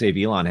 I was going to say, if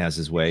Elon has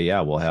his way, yeah,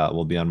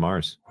 we'll be on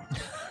Mars.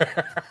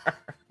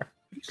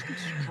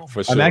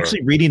 For sure. I'm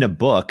actually reading a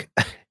book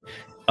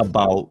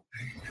about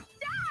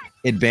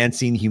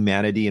advancing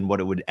humanity and what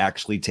it would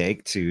actually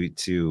take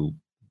to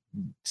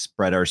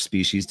spread our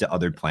species to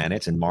other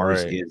planets, and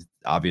Mars is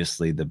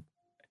obviously the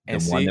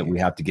one that we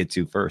have to get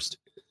to first.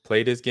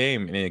 Play this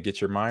game and then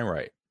get your mind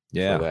right.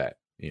 Yeah, for that,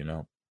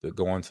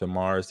 going to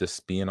Mars,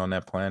 just being on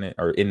that planet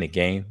or in the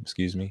game,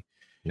 excuse me,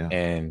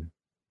 and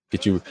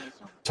get you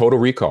Total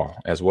Recall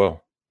as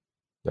well.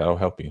 That'll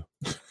help you.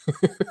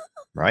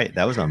 Right,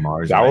 that was on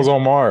Mars. That was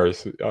on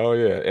Mars. Oh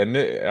yeah, and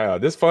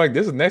this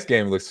next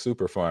game looks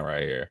super fun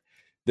right here.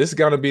 This is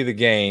gonna be the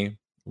game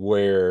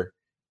where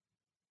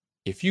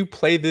if you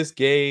play this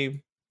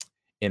game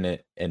in an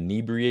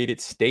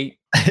inebriated state,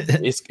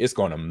 it's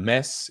gonna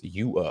mess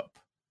you up.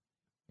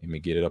 Let me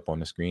get it up on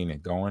the screen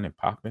and going and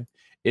popping.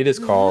 It is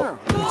called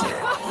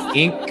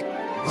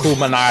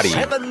Incuminati.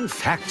 7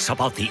 facts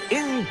about the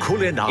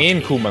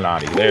Inculinati.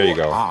 Incuminati. There you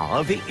go.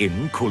 Are the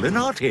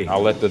Inculinati.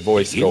 I'll let the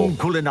voice go.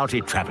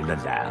 Inculinati travel the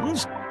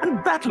lands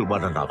and battle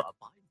one another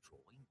by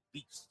drawing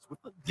beasts with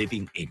the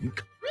living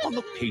ink on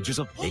the pages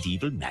of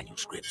medieval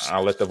manuscripts.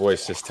 I'll let the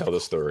voice just tell the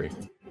story.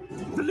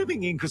 The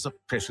living ink is a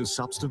precious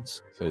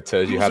substance. So it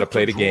tells you how to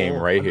play the game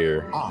right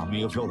here.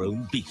 Army of your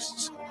own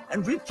beasts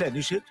and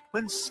replenish it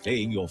when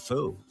slaying your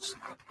foes.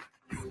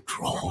 You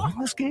draw in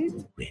this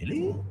game?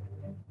 Really?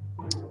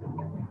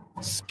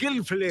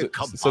 Skillfully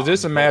so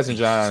just imagine,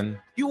 John,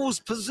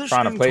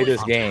 trying to play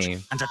this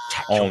game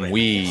on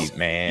weed,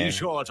 man. Be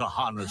sure to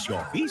harness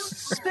your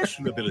beast's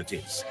special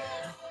abilities.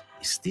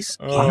 Is this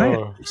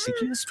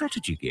basically a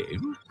strategy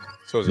game?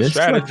 So it's a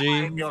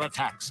strategy. Your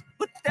attacks,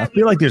 I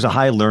feel like there's a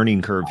high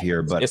learning curve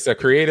here, but it's a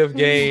creative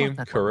game,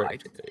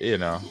 correct?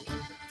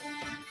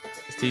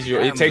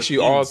 It takes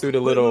you all through the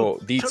little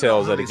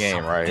details of the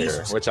game right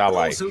here, which I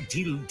like. Also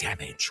deal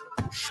damage,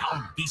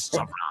 shout beasts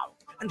around,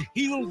 and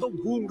heal the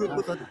wounded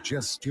with a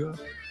gesture.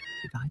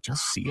 Did I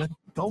just see a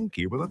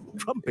donkey with a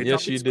trumpet?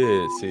 Yes, you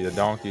did see a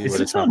donkey. Is with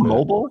this a on trumpet.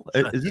 mobile?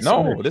 Is this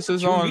No, this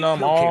is on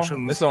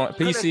This on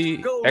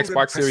PC,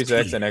 Xbox Series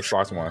X, and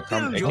Xbox One.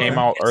 It came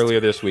out earlier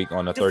this week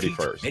on the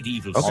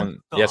 31st. On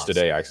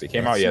yesterday, actually,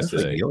 came out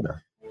yesterday.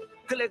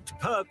 Collect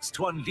perks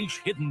to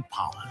unleash hidden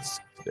powers.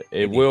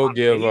 It will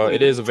give.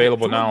 It is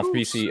available now on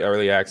PC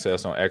Early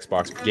Access on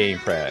Xbox Game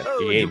Pass.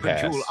 So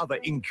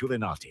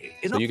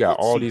you got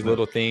all these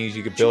little things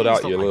you can build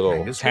out your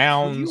little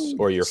towns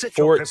or your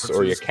forts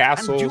or your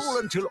castles,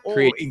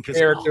 create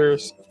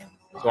characters.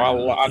 So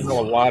I know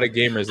a lot of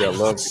gamers that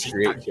love to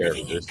create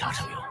characters.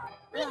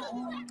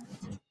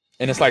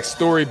 And it's like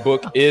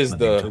Storybook is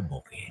the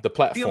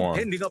platform.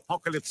 The impending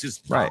apocalypse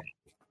is right.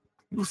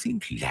 You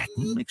think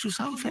Latin makes you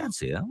sound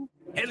fancy, huh?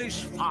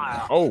 Hellish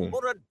fire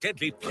or a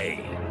deadly plague.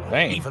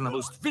 Dang. Even the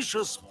most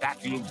vicious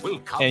battle will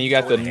come. And you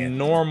got the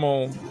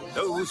normal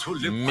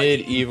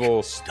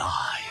medieval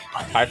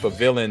type of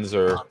villains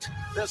or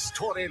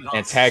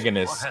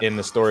antagonists in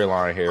the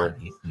storyline here,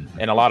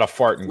 and a lot of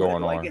farting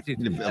going on.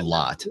 A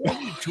lot.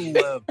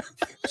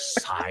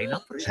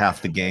 It's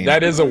half the game.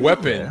 That is a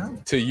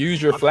weapon. To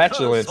use your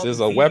flatulence is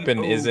a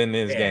weapon. Is in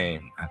this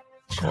game.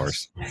 Of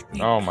course.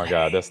 Oh my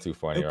God, that's too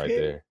funny right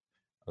there.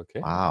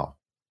 Okay. Wow.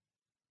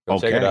 Go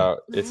check it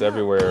out. It's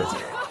everywhere.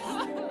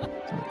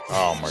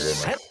 Oh my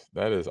goodness.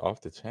 That is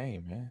off the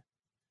chain, man.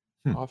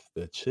 Off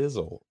the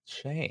chisel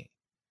chain.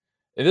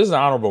 It is an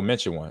honorable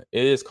mention one.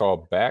 It is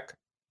called Back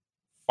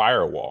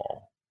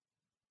Firewall.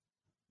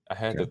 I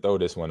had to throw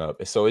this one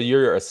up. So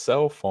you're a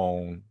cell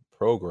phone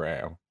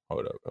program.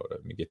 Hold up.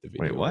 Let me get the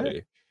video. Wait, what?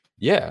 ready.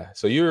 Yeah.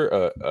 So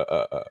you're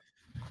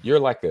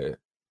you're like a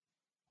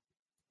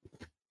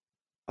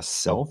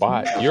cell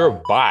bot. You're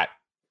a bot.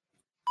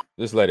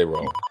 Just let it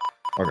roll.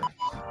 Okay.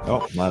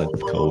 Oh, not a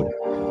code.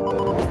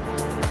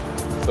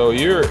 So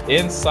you're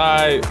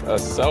inside a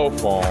cell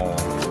phone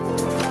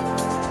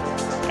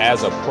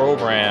as a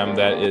program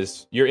that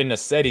is, you're in the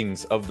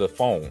settings of the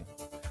phone.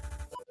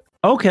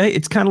 Okay,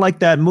 it's kind of like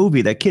that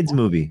movie, that kids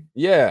movie.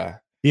 Yeah.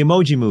 The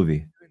Emoji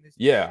Movie.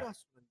 Yeah.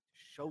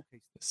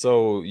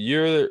 So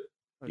you're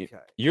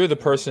the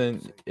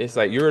person. It's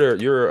like you're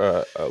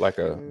like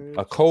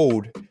a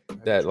code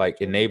that like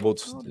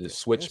enables the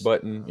switch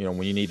button. You know,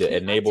 when you need to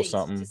enable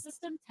something.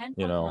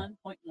 You know,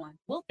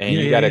 and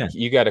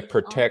you gotta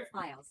protect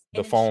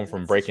the phone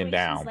from breaking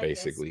down.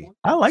 Basically,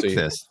 I like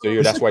this.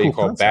 So that's why you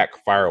call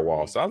Back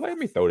Firewall. So let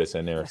me throw this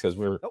in there because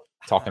we're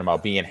talking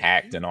about being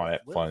hacked and all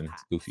that fun,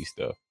 goofy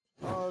stuff.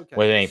 Well,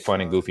 it ain't fun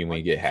and goofy when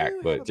you get hacked,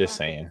 but just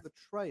saying.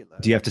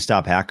 Do you have to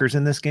stop hackers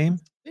in this game?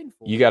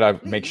 You gotta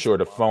make sure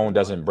the phone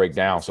doesn't break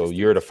down. So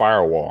you're the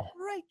firewall.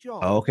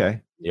 Oh,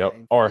 okay.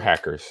 Yep. Or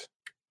hackers.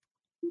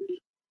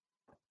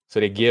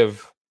 So they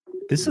give.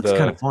 This looks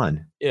kind of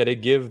fun. Yeah, they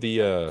give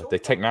the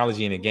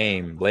technology in the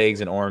game legs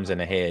and arms and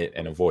a head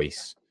and a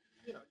voice.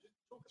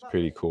 It's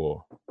pretty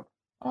cool.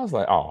 I was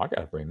like, oh, I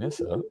gotta bring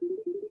this up.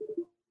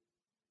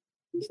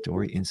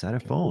 Story inside a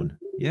phone.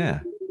 Yeah.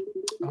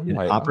 An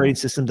operating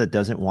system that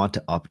doesn't want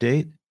to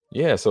update.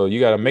 Yeah, so you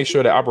got to make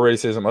sure the operating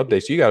system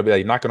updates. You got to be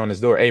like knocking on this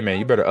door. Hey, man,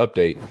 you better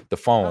update the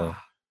phone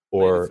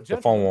or the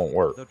phone won't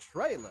work.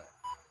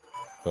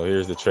 So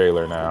here's the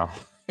trailer now.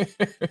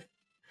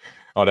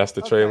 Oh, that's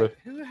the trailer.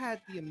 Who had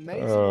the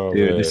amazing? Oh,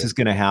 Dude, man. this is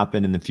going to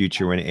happen in the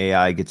future when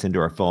AI gets into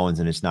our phones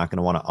and it's not going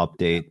to want to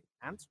update.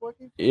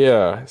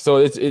 Yeah, so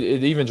it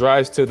even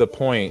drives to the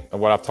point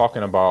of what I'm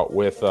talking about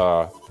with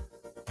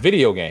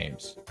video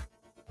games.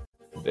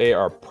 They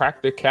are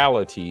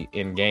practicality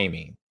in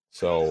gaming.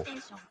 So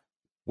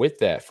with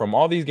that, from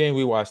all these games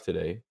we watched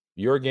today,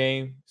 your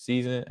game,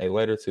 Season, A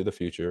Letter to the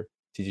Future,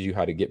 teaches you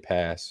how to get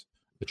past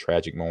the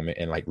tragic moment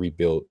and like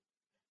rebuild,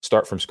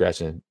 start from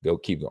scratch and go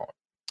keep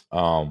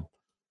going.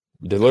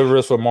 Deliver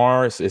Us from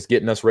Mars is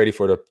getting us ready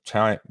for the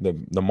time,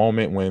 the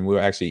moment when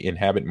we'll actually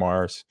inhabit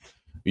Mars.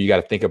 You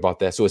got to think about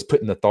that. So it's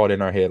putting the thought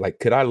in our head, like,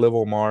 could I live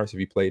on Mars if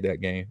you played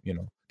that game? You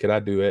know, could I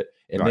do it?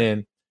 And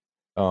then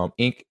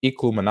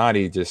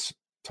Illuminati just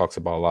talks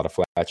about a lot of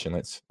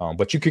flatulence,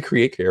 but you could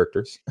create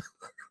characters.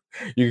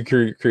 You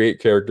can create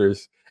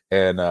characters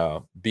and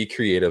be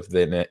creative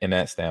then in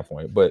that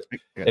standpoint. But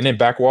and then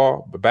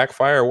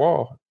backfire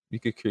wall, you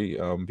could create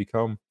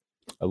become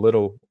a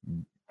little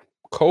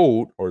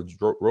code or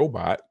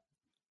robot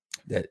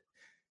that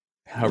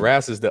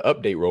harasses the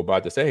update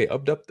robot to say, hey,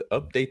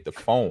 update the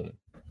phone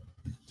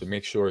to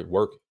make sure it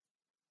works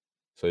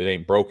so it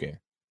ain't broken.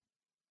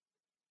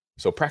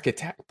 So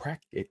practicality.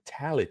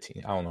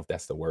 I don't know if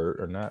that's the word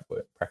or not,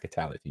 but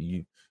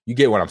practicality. You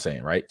get what I'm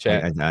saying, right,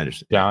 Chat? I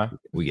understand. John?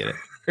 We get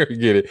it. We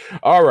get it.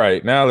 All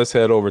right. Now let's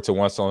head over to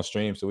Once on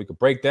Stream so we can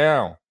break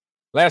down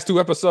last two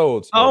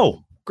episodes.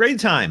 Oh, great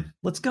time.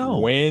 Let's go.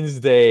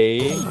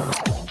 Wednesday.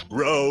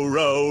 Row,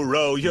 row,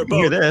 row your boat.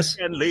 Hear this?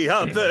 Gently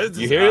up the...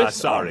 You hear this?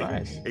 Sorry. Oh,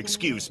 nice.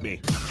 Excuse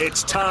me.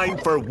 It's time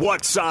for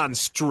What's on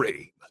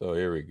Stream. So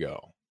here we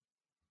go.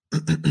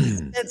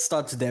 Let's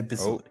start the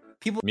episode.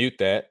 People mute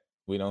that.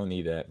 We don't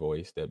need that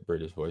voice, that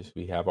British voice.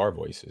 We have our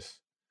voices.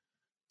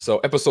 So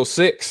episode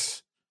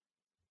 6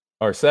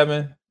 or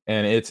 7,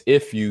 and it's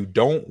If You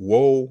Don't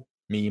Woe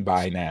mean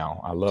by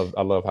now. I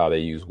love how they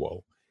use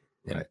whoa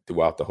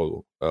throughout the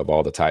whole of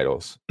all the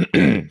titles.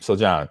 So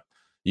John,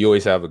 you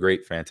always have a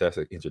great,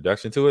 fantastic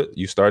introduction to it.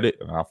 You start it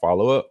and I'll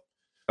follow up.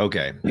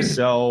 Okay.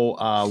 So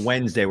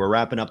Wednesday, we're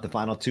wrapping up the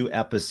final 2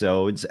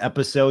 episodes.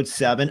 Episode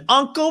 7,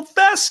 Uncle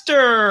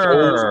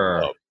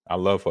Fester. I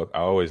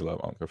always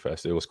love Uncle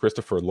Fester. It was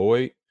Christopher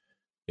Lloyd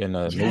in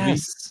the movie.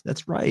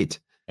 That's right.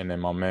 And then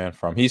my man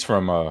he's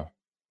from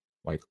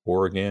like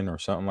Oregon or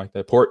something like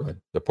that.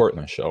 Portland, the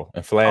Portland show.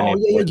 And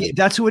yeah.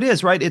 That's who it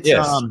is, right? It's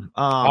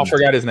I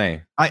forgot his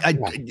name.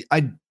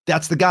 I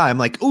that's the guy. I'm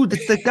like, oh,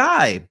 that's the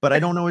guy, but I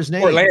don't know his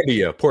name.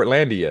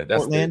 Portlandia.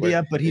 That's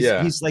Portlandia, but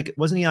he's like,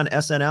 wasn't he on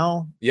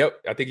SNL?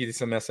 Yep, I think he did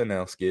some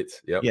SNL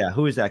skits. Yep. Yeah,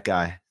 who is that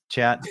guy?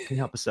 Chat, can you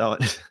help us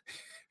out?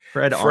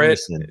 Fred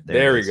Armisen.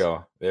 There we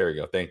go.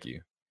 Thank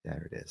you.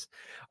 There it is.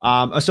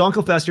 So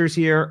Uncle Fester's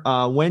here.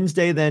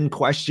 Wednesday then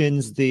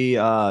questions the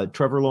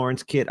Trevor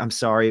Lawrence kid. I'm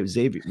sorry,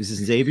 Xavier. This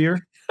is Xavier.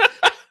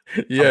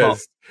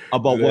 Yes.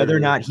 About whether or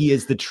not he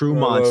is the true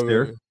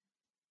monster.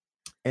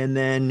 And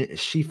then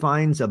she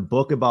finds a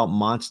book about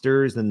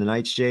monsters and the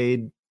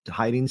Nightshade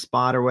hiding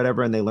spot or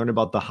whatever, and they learn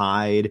about the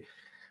hide.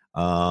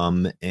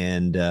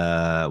 And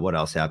what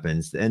else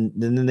happens? And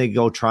then they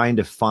go trying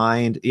to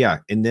find. Yeah,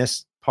 in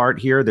this part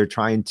here, they're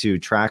trying to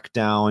track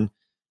down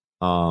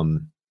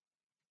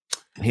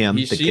him.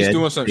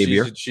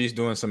 She's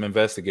doing some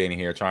investigating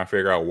here, trying to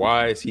figure out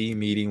why is he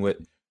meeting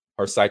with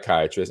her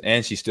psychiatrist,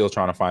 and she's still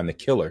trying to find the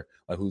killer.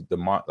 Who?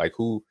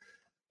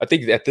 I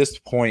think at this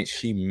point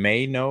she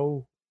may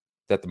know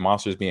that the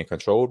monster is being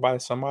controlled by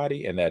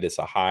somebody and that it's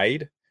a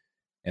hide.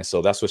 And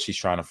so that's what she's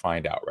trying to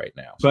find out right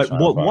now. But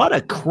what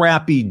a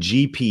crappy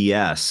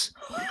GPS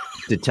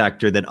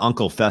detector that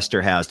Uncle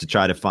Fester has to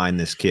try to find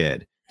this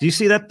kid. Do you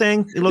see that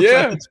thing? It looks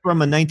like it's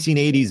from a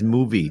 1980s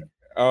movie.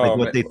 Like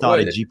what they thought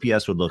a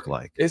GPS would look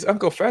like. It's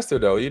Uncle Fester,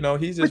 though.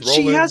 He's just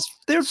rolling.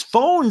 There's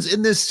phones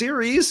in this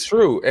series.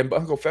 True. And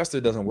Uncle Fester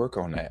doesn't work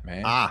on that,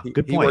 man.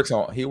 Good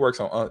point. He works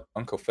on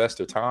Uncle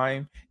Fester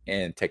time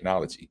and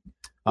technology,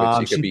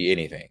 which it could be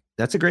anything.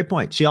 That's a great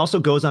point. She also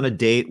goes on a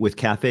date with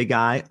Cafe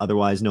Guy,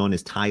 otherwise known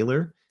as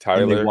Tyler.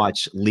 And they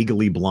watch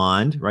Legally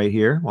Blonde right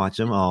here. Watch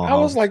them. Oh, I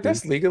was like,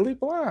 that's Legally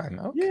Blonde.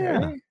 Okay.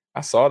 Yeah.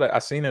 I saw that.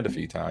 I've seen it a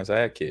few times. I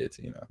had kids,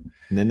 And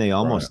then they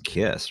almost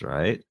kiss,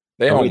 right?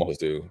 They almost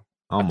do.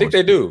 I think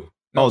they do.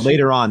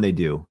 Later on they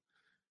do.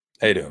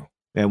 They do.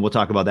 And we'll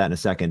talk about that in a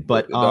second.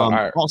 But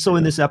also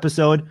in this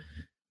episode,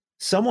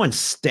 someone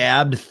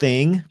stabbed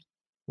Thing.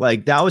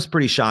 Like, that was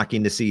pretty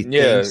shocking to see.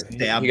 Thing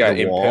stabbed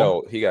the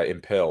wall. He got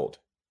impaled.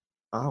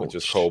 Ouch. Which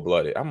is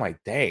cold-blooded. I'm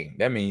like, dang,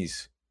 that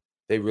means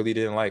they really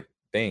didn't like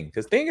Thing.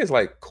 Because Thing is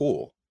like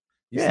cool.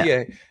 You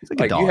see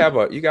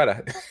you got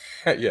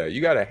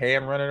a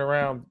hand running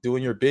around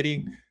doing your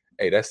bidding.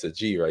 Hey, that's the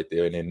G right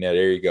there. And then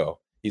there you go.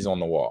 He's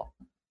on the wall.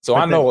 So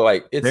I know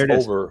it's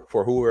over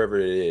for whoever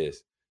it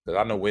is. Because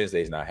I know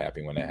Wednesday's not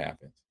happy when that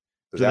happens.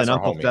 So then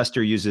Uncle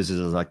Fester uses his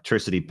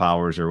electricity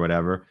powers or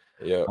whatever.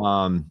 Yeah.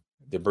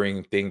 To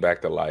bring Thing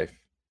back to life.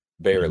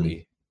 Barely.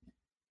 Mm-hmm.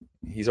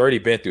 He's already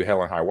been through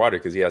hell and high water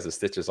because he has the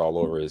stitches all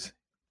over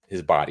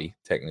his body,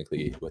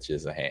 technically, which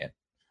is a hand.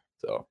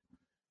 So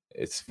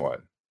it's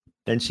fun.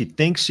 Then she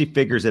thinks she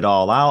figures it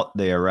all out.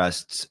 They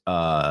arrest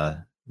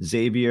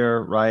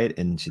Xavier, right?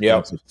 And she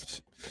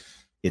thinks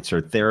it's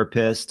her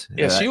therapist.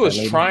 Yeah, she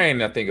was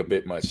trying, I think, a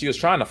bit much. She was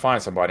trying to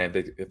find somebody. And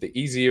the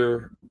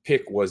easier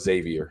pick was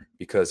Xavier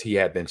because he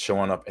had been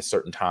showing up at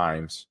certain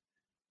times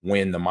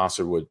when the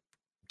monster would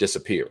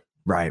disappear.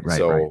 Right.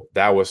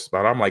 But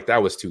I'm like,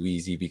 that was too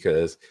easy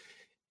because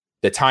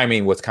the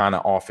timing was kind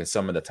of off. And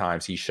some of the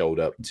times he showed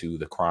up to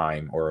the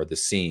crime or the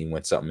scene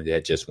when something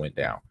had just went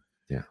down.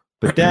 Yeah.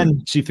 But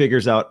then she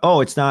figures out,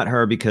 it's not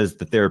her because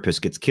the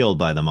therapist gets killed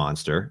by the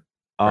monster.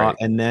 Right.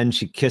 And then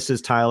she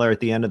kisses Tyler at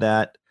the end of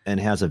that and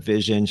has a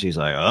vision. She's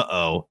like,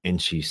 uh-oh.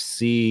 And she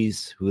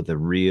sees who the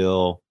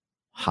real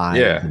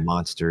the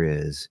monster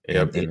is.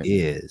 And it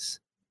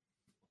is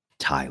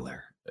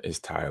Tyler. It's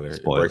Tyler.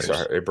 Spoilers.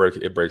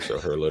 It breaks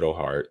her little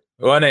heart.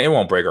 Well, and it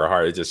won't break her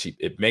heart.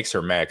 It makes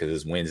her mad because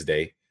it's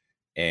Wednesday.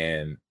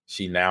 And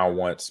she now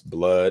wants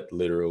blood,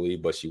 literally,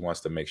 but she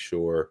wants to make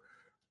sure,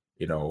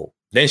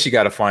 then she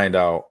got to find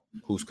out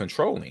who's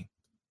controlling.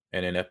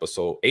 And in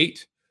episode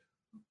 8,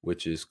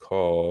 which is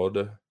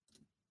called,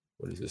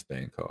 what is this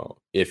thing called?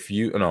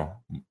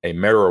 A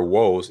Mirror of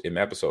Woes in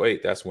episode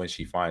 8, that's when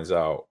she finds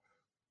out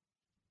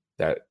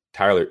that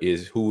Tyler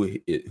is who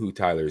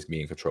Tyler is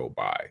being controlled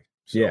by.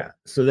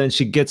 So then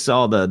she gets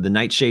all the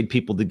Nightshade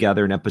people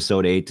together in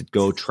episode 8 to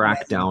go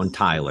track down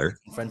Tyler.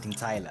 Confronting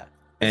Tyler.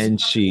 And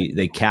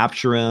they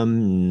capture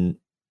him,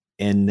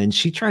 and then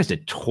she tries to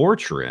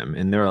torture him,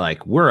 and they're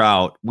like, "We're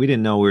out. We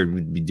didn't know we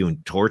would be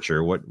doing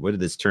torture. What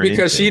did this turn into?"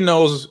 Because she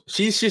knows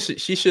she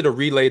should have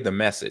relayed the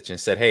message and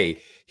said,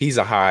 "Hey, he's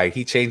a hide.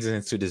 He changes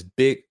into this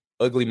big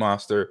ugly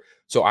monster,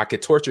 so I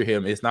could torture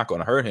him. It's not going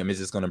to hurt him. It's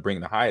just going to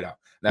bring the hide out."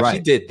 Now, if she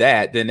did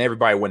that, then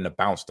everybody wouldn't have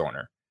bounced on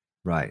her.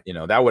 Right.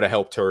 That would have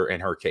helped her in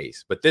her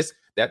case. But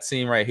that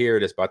scene right here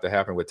that's about to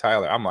happen with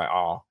Tyler, I'm like,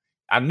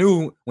 I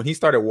knew when he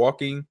started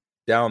walking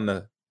down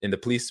the in the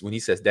police, when he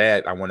says,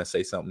 Dad, I want to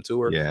say something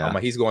to her. Yeah. I'm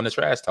like, he's going to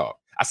trash talk.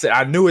 I said,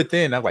 I knew it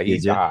then. I'm like,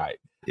 he's died.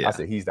 Yeah. I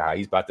said, he's died.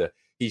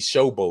 He's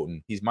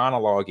showboating. He's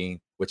monologuing,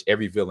 which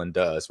every villain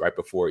does right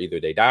before either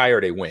they die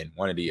or they win,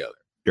 one or the other.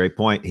 Great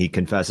point. He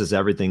confesses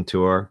everything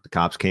to her. The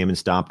cops came and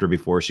stopped her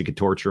before she could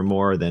torture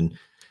more. Then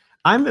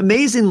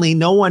amazingly,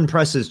 no one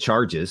presses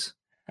charges.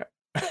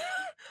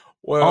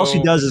 Well, all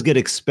she does is get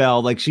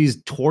expelled. Like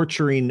she's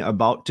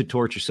about to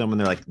torture someone.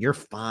 They're like, you're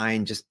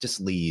fine.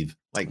 Just leave.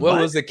 Like, well, what?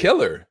 it was the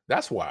killer.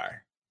 That's why.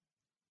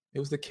 It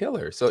was the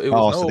killer. So it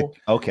was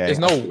okay.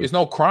 There's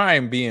no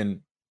crime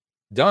being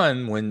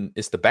done when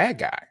it's the bad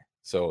guy.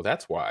 So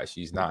that's why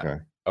she's not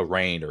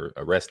arraigned or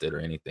arrested or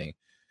anything,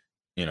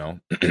 you know.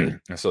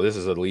 And so this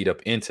is a lead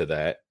up into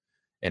that.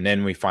 And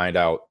then we find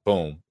out,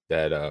 boom,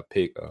 that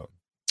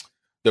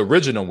the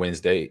original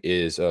Wednesday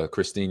is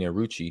Christina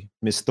Ricci.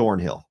 Miss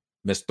Thornhill.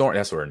 Miss Thorne,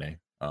 that's her name.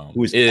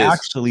 Who is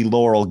actually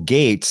Laurel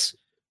Gates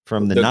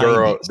from the 90s.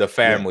 Girl, the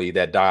family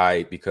that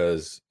died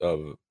because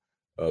of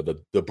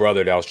the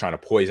brother that was trying to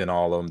poison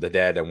all of them, the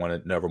dad that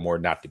wanted Nevermore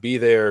not to be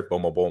there,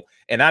 boom, boom, boom.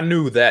 And I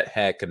knew that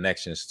had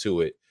connections to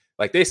it.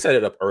 Like they set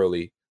it up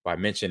early by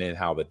mentioning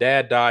how the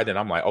dad died. And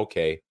I'm like,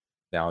 okay,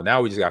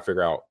 now we just got to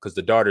figure out, because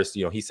the daughter's,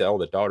 you know, he said, oh,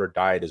 the daughter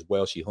died as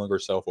well. She hung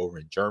herself over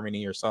in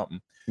Germany or something.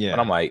 Yeah.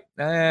 And I'm like,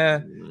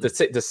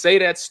 to say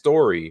that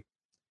story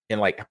in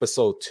like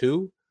episode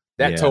 2,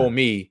 that told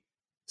me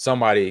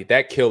somebody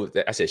that killed.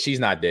 I said, she's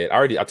not dead.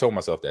 I told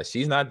myself that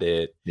she's not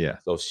dead. Yeah.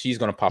 So she's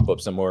going to pop up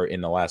somewhere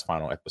in the last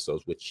final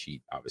episodes, which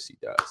she obviously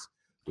does.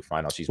 We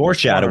find out she's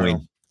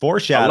foreshadowing.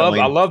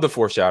 I love the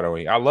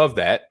foreshadowing. I love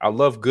that. I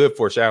love good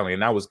foreshadowing.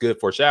 And that was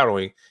good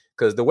foreshadowing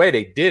because the way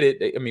they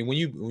did it, I mean, when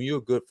you're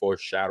a good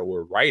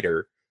foreshadower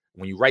writer,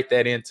 when you write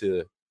that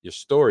into your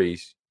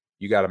stories,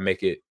 you got to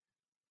make it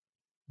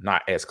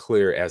not as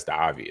clear as the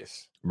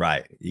obvious.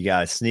 Right. You got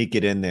to sneak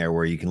it in there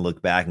where you can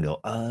look back and go,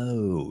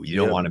 oh, you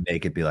don't want to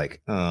make it be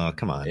like, oh,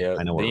 come on. Yeah.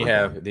 I know.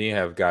 Then you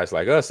have guys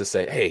like us to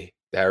say, hey,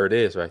 there it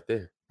is right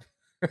there.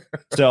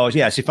 So,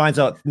 yeah, she finds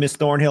out Miss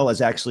Thornhill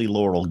is actually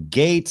Laurel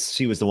Gates.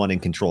 She was the one in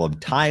control of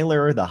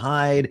Tyler, the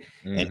Hyde,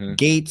 and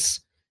Gates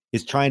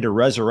is trying to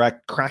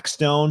resurrect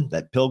Crackstone,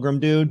 that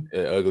Pilgrim dude.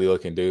 Ugly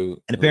looking dude.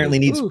 And apparently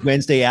needs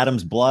Wednesday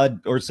Addams'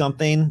 blood or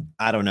something.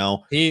 I don't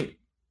know.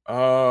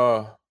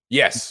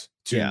 Yes.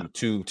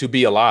 To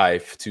be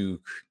alive, to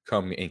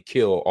come and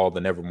kill all the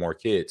Nevermore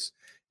kids.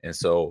 And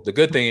so the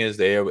good thing is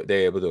they're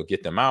able to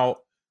get them out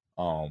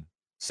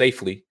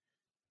safely.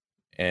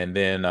 And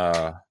then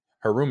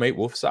her roommate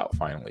wolfs out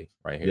finally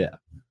right here.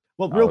 Yeah.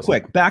 Well, real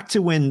quick, back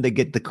to when they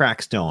get the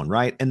Crackstone,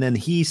 right? And then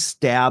he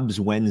stabs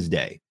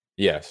Wednesday.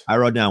 Yes. I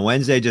wrote down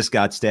Wednesday just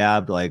got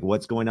stabbed. Like,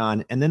 what's going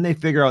on? And then they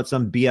figure out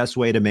some BS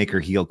way to make her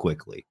heal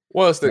quickly.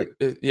 Well, it's her.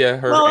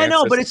 Well, I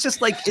know, but it's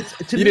just like it's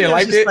to you me. Didn't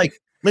like just it? Like,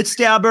 let's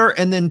stab her,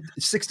 and then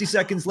 60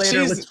 seconds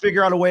later, let's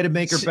figure out a way to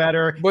make her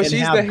better. But and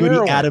she's have the Goody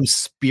heroine. Adams'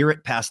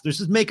 spirit pass. There's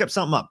just make up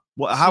something up.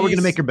 Well, how are we going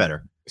to make her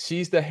better?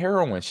 She's the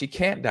heroine. She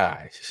can't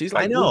die. She's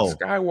like Luke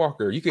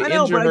Skywalker. You can I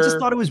know, injure but her. I just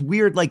thought it was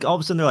weird. Like all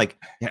of a sudden, they're like,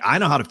 yeah, "I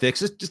know how to fix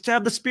this. Just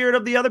have the spirit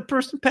of the other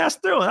person pass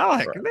through." And I'm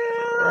like, man,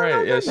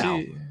 right?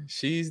 Yeah,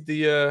 she's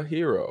the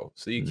hero.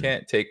 So you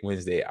can't take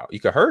Wednesday out. You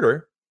could hurt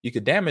her. You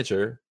could damage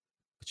her,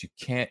 but you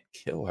can't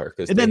kill her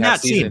because. And then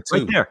that scene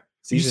right there.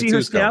 You see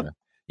her stab?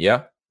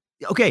 Yeah.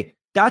 Okay,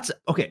 that's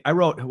okay. I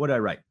wrote. What did I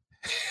write?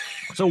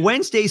 So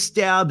Wednesday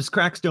stabs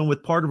Crackstone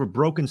with part of a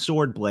broken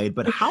sword blade,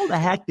 but how the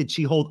heck did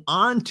she hold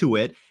on to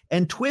it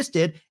and twist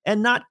it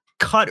and not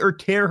cut or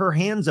tear her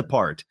hands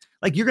apart?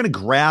 Like you're going to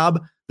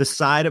grab the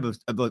side of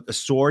a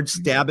sword,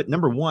 stab it.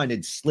 Number one,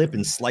 it'd slip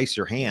and slice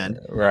your hand.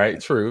 Right.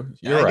 True.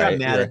 I got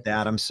mad at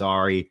that. I'm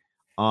sorry.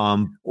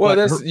 Well,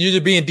 you're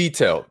just being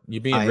detailed.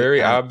 You're being very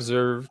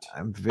observed.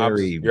 I'm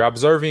very. You're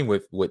observing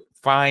with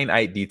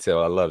fine-eyed detail.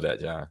 I love that,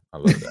 John. I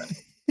love that.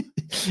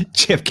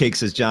 Jeff Cake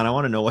says, John, I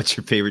want to know what's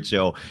your favorite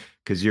show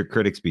because your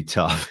critics be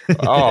tough.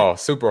 Oh,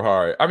 super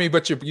hard. I mean,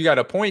 but you got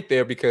a point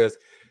there because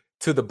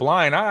to the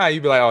blind eye,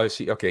 you'd be like, oh,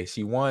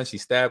 she won. She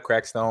stabbed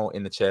Crackstone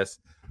in the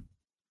chest.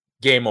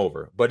 Game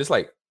over. But it's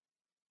like,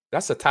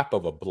 that's the top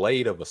of a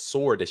blade of a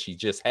sword that she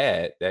just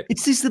had. That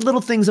it's these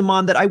little things,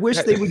 Amon, that I wish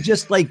they would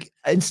just like,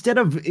 instead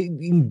of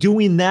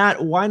doing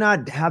that, why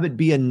not have it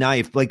be a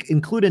knife? Like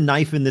include a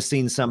knife in the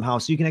scene somehow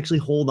so you can actually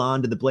hold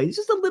on to the blade. It's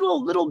just a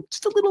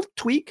little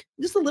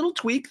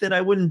tweak, that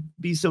I wouldn't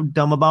be so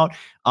dumb about.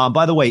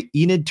 By the way,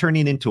 Enid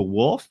turning into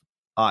wolf.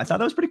 I thought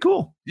that was pretty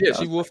cool. Yeah,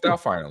 she wolfed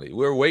out finally.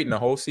 We were waiting a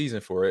whole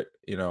season for it.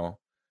 You know,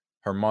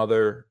 her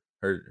mother,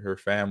 her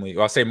family.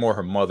 Well, I say more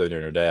her mother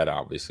than her dad,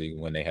 obviously,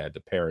 when they had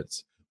the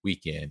parents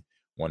weekend,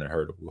 wanted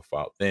her to wolf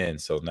out then.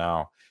 So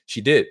now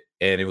she did,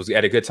 and it was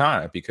at a good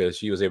time because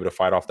she was able to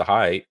fight off the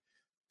Hyde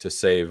to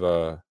save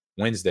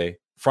Wednesday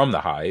from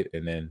the Hyde,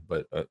 and then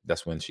but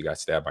that's when she got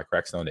stabbed by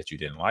Crackstone that you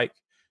didn't like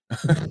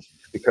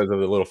because of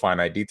the little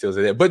finite details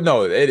of it. But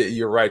no,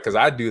 you're right, because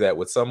I do that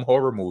with some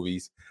horror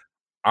movies.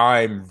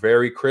 I'm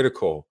very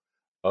critical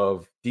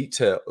of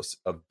details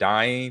of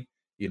dying,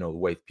 you know, the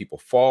way people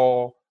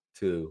fall.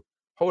 To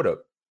hold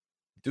up,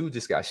 dude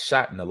just got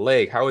shot in the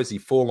leg. How is he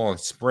full on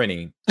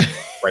sprinting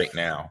right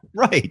now.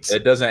 Right.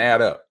 It doesn't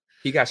add up.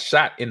 He got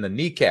shot in the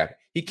kneecap.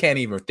 He can't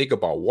even think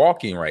about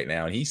walking right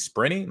now, and he's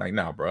sprinting. Like,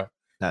 nah, bro,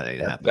 that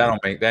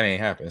ain't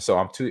happening. So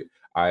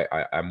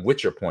I'm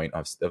with your point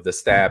of the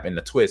stab and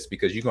the twist,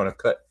 because you're gonna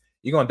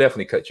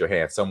definitely cut your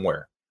hand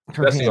somewhere,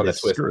 especially on the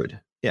twist. Screwed.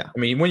 Yeah, I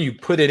mean, when you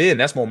put it in,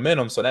 that's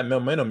momentum. So that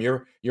momentum,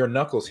 your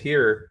knuckles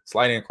here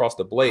sliding across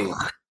the blade.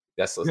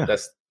 That's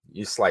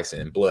you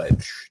slicing in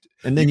blood,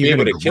 and then you're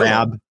gonna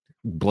grab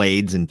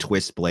blades and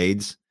twist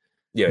blades.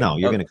 Yeah, no,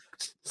 you're gonna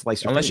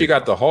slice. Unless you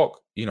got the Hulk.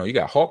 You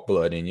got Hulk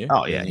blood in you.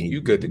 Oh yeah,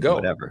 you good to go.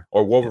 Whatever.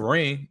 Or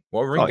Wolverine.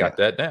 Wolverine got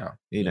that down.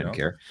 He didn't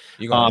care.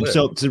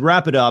 So to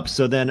wrap it up,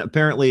 so then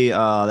apparently,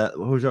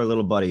 who's our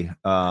little buddy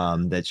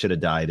that should have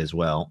died as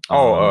well?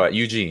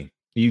 Eugene.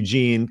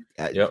 Eugene.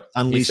 Yep.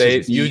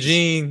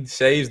 Eugene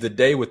saves the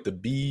day with the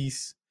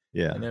bees.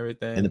 Yeah, and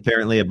everything. And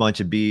apparently, a bunch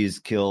of bees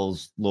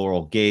kills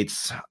Laurel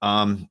Gates.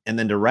 And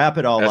then to wrap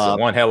it all up, that's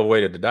one hell of a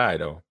way to die,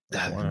 though.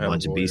 A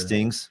bunch of bee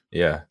stings.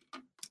 Yeah.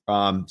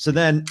 So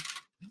then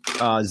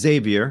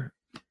Xavier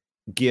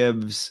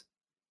gives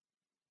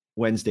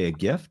Wednesday a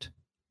gift.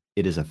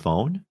 It is a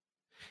phone.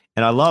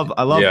 And I love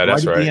yeah,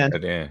 that's right.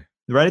 At the end.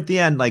 Right at the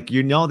end, like,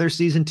 there's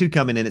season 2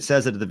 coming, and it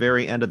says it at the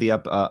very end of the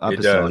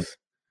episode,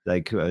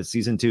 like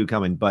season 2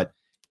 coming. But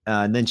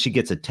and then she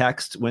gets a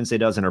text, Wednesday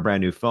does, on her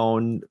brand new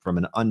phone from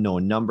an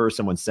unknown number.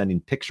 Someone sending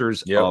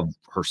pictures of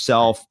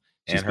herself.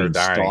 She's and her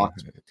dying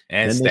stalked.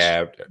 And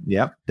stabbed.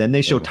 Then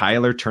they show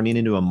Tyler turning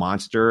into a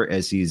monster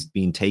as he's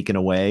being taken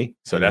away.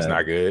 So that's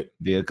not good.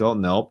 Vehicle.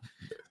 Nope.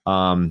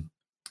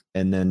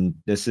 And then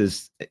it's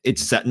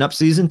setting up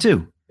season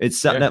 2. It's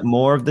setting up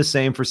more of the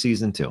same for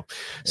season 2.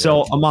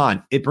 So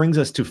Aman, it brings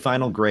us to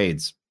final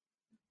grades.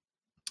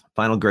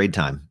 Final grade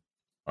time.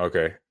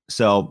 Okay.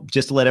 So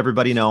just to let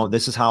everybody know,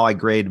 this is how I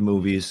grade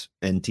movies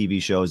and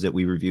TV shows that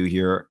we review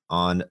here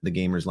on the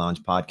Gamers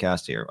Lounge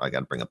podcast. Here, I got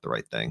to bring up the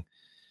right thing.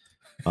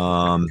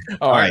 All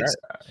right.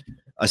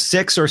 A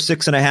 6 or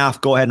 6.5.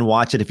 Go ahead and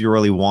watch it if you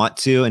really want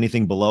to.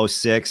 Anything below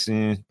 6,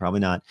 probably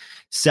not.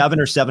 7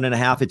 or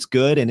 7.5. It's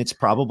good and it's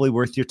probably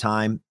worth your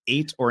time.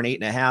 8 or an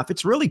 8.5.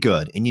 It's really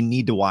good and you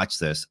need to watch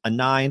this. A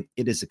 9.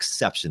 It is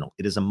exceptional.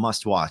 It is a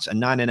must watch. A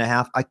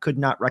 9.5. I could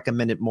not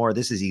recommend it more.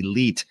 This is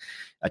elite.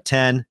 A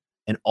 10.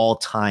 An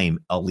all-time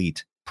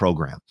elite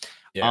program.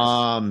 Yes.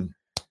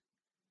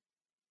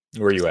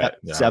 Where are you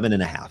at?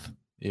 7.5.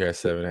 You're at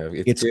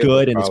 7.5. It's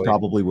good and it's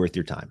probably worth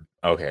your time.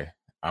 Okay.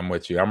 I'm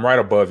with you. I'm right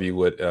above you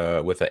with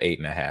an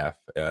 8.5.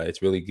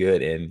 It's really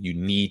good and you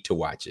need to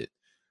watch it.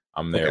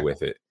 I'm there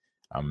with it.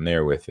 Well,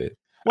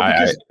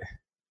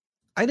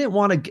 I didn't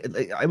want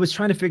to. I was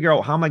trying to figure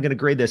out how am I going to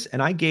grade this,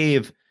 and I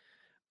gave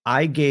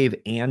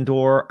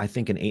Andor, I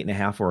think, an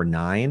 8.5 or a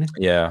 9.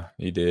 Yeah,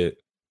 you did.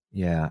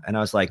 Yeah, and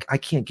I was like, I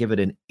can't give it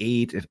an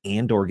 8 if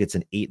Andor gets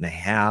an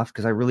 8.5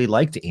 because I really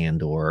liked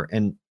Andor,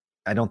 and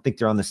I don't think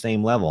they're on the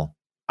same level.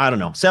 I don't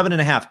know,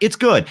 7.5. It's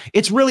good.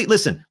 It's really,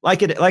 listen,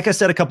 like I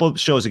said a couple of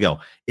shows ago,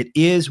 it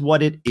is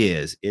what it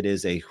is. It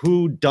is a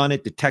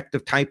whodunit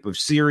detective type of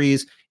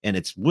series, and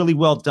it's really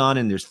well done.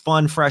 And there's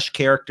fun, fresh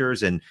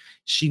characters, and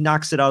she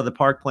knocks it out of the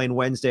park playing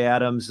Wednesday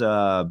Addams.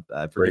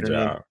 Great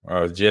job,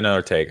 Jenna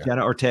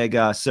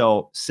Ortega.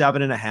 So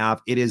 7.5.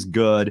 It is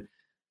good,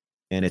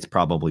 and it's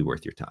probably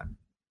worth your time.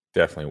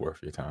 Definitely worth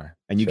your time.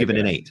 And you give it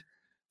an 8.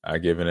 I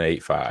give it an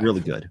 8.5.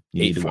 Really good.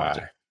 You need to watch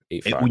it.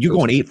 8.5. You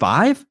going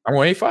 8.5? I'm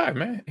going 8.5,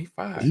 man.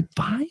 8.5.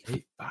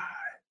 8.5? 8.5.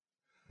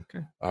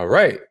 Okay. All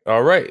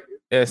right.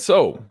 And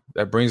so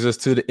that brings us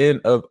to the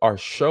end of our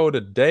show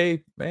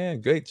today. Man,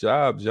 great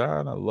job,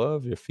 John. I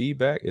love your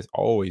feedback. It's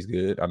always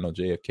good. I know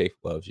JFK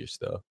loves your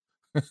stuff.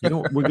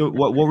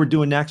 What we're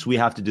doing next, we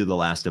have to do The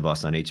Last of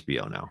Us on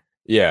HBO now.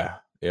 Yeah.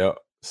 Yep.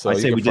 So I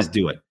say we just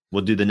do it.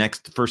 We'll do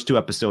the first 2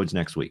 episodes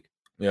next week.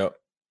 Yep.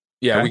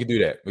 Yeah, okay.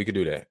 We could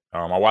do that.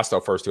 I watched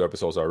our first 2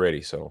 episodes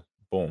already. So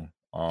boom.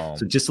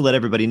 So just to let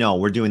everybody know,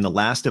 we're doing The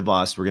Last of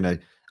Us. We're going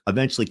to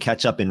eventually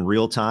catch up in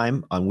real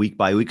time on week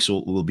by week.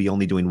 So we'll be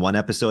only doing 1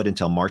 episode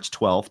until March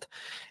 12th.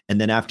 And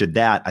then after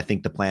that, I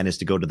think the plan is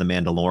to go to The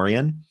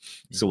Mandalorian.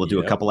 So we'll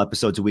do a couple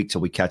episodes a week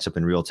till we catch up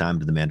in real time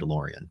to The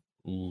Mandalorian.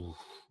 Ooh,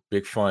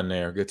 big fun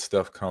there. Good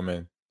stuff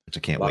coming. Which I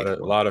can't wait for.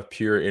 A lot of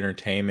pure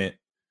entertainment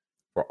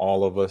for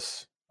all of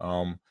us.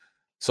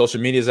 Social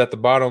media is at the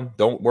bottom.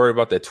 Don't worry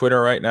about that Twitter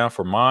right now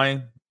for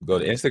mine. Go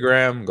to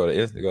Instagram, go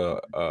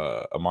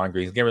to Amon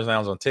Green's Gamers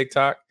Lounge on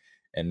TikTok.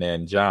 And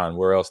then, John,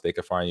 where else they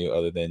can find you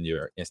other than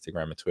your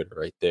Instagram and Twitter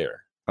right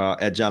there?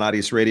 At John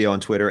Audius Radio on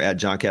Twitter, at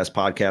Johncast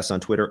Podcast on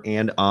Twitter,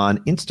 and on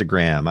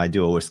Instagram. I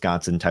do a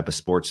Wisconsin type of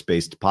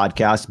sports-based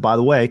podcast. By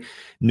the way,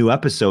 new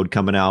episode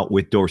coming out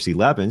with Dorsey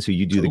Levins, who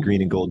you do the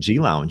Green and Gold G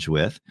Lounge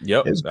with.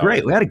 Yep. It was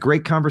great. We had a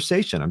great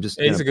conversation.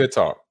 He's a good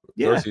talk.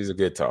 Yeah. Dorsey's a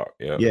good talk.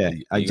 Yep. Yeah.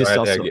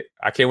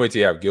 I can't wait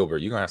till you have Gilbert.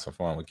 You're gonna have some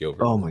fun with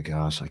Gilbert. Oh my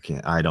gosh,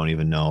 I don't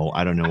even know.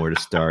 I don't know where to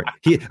start.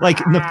 He, like,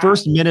 in the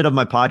first minute of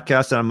my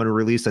podcast that I'm going to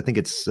release, I think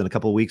it's in a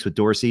couple of weeks with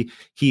Dorsey,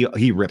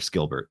 he rips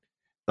Gilbert.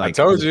 Like, I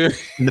told you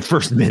in the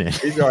first minute.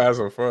 He's gonna have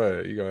some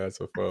fun. You're gonna have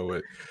some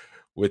fun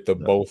with the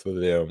both of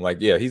them. Like,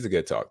 yeah, he's a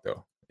good talk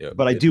though.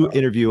 But I do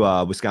interview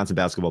a Wisconsin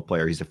basketball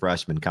player. He's a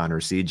freshman, Connor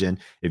Sejan.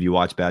 If you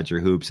watch Badger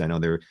Hoops, I know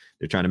they're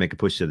trying to make a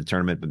push to the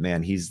tournament, but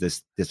man, he's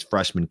this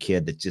freshman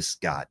kid that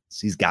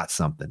he's got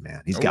something,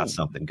 man. He's got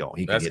something going.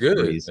 He That's can hit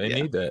good. threes. They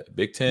need that.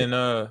 Big Ten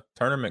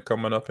tournament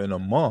coming up in a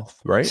month,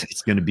 right?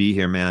 It's going to be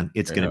here, man.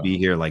 It's going to be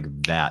here like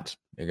that.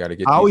 You got to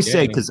get. I always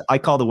say, because I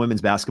call the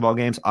women's basketball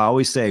games, I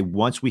always say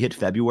once we hit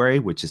February,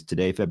 which is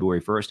today,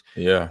 February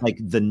 1st, like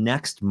the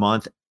next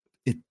month,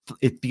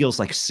 it feels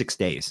like 6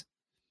 days.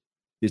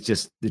 It's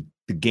just the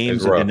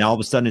games, and all of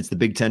a sudden it's the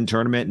Big Ten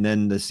tournament, and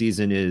then the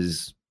season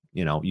is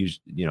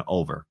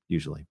over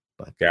usually.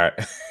 But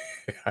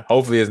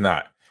hopefully it's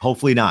not.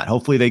 Hopefully not.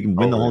 Hopefully they can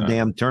win the whole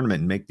damn tournament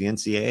and make the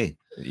NCAA.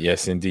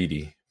 Yes,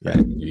 indeedy.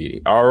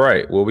 All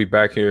right, we'll be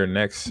back here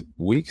next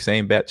week.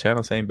 Same bat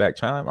channel, same back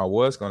time. I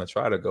was going to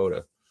try to go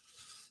to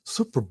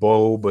Super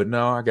Bowl, but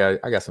no, I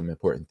got some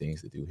important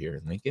things to do here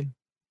in Lincoln.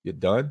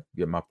 Get done,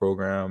 get my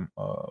program,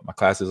 my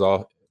classes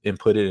all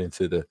inputted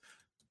into the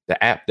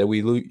app that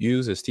we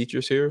use as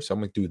teachers here. So I'm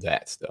going to do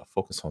that stuff.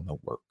 Focus on the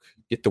work,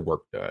 get the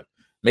work done.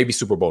 Maybe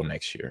Super Bowl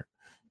next year.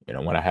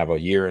 When I have a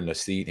year in the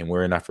seat and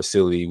we're in our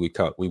facility,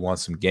 we won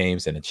some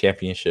games and a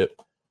championship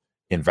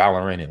in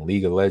Valorant and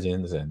League of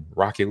Legends and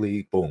Rocket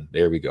League. Boom,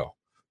 there we go.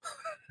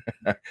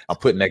 I'm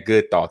putting that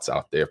good thoughts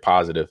out there,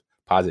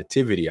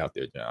 positivity out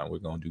there, John. We're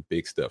going to do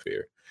big stuff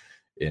here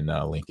in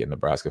Lincoln,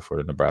 Nebraska for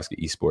the Nebraska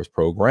Esports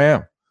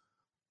program.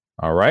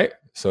 All right.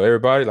 So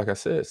everybody, like I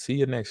said, see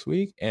you next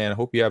week, and I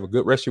hope you have a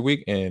good rest of your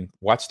week and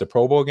watch the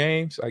Pro Bowl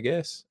games, I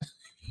guess.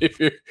 If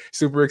you're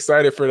super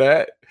excited for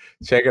that,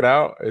 check it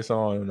out. It's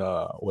on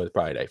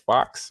probably like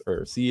Fox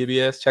or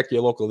CBS. Check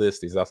your local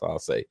listings. That's all I'll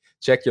say.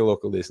 Check your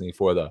local listing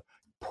for the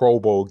Pro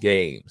Bowl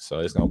games. So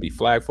it's going to be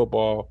flag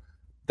football,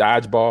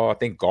 dodgeball, I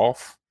think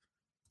golf.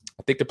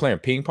 I think they're playing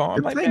ping pong.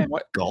 I'm like, man,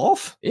 what?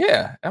 Golf?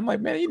 Yeah. I'm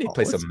like, man, you need to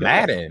play some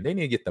Madden. They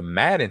need to get the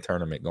Madden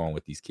tournament going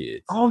with these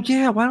kids. Oh,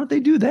 yeah. Why don't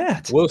they do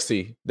that? We'll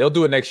see. They'll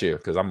do it next year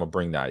because I'm going to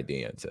bring the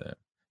idea into them.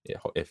 Yeah,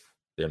 if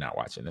they're not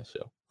watching this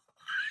show.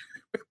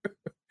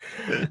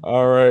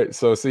 All right.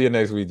 So see you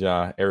next week,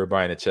 John.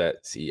 Everybody in the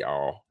chat. See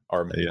y'all.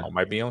 Or I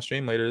might be on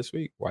stream later this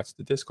week. Watch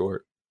the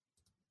Discord.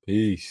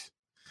 Peace.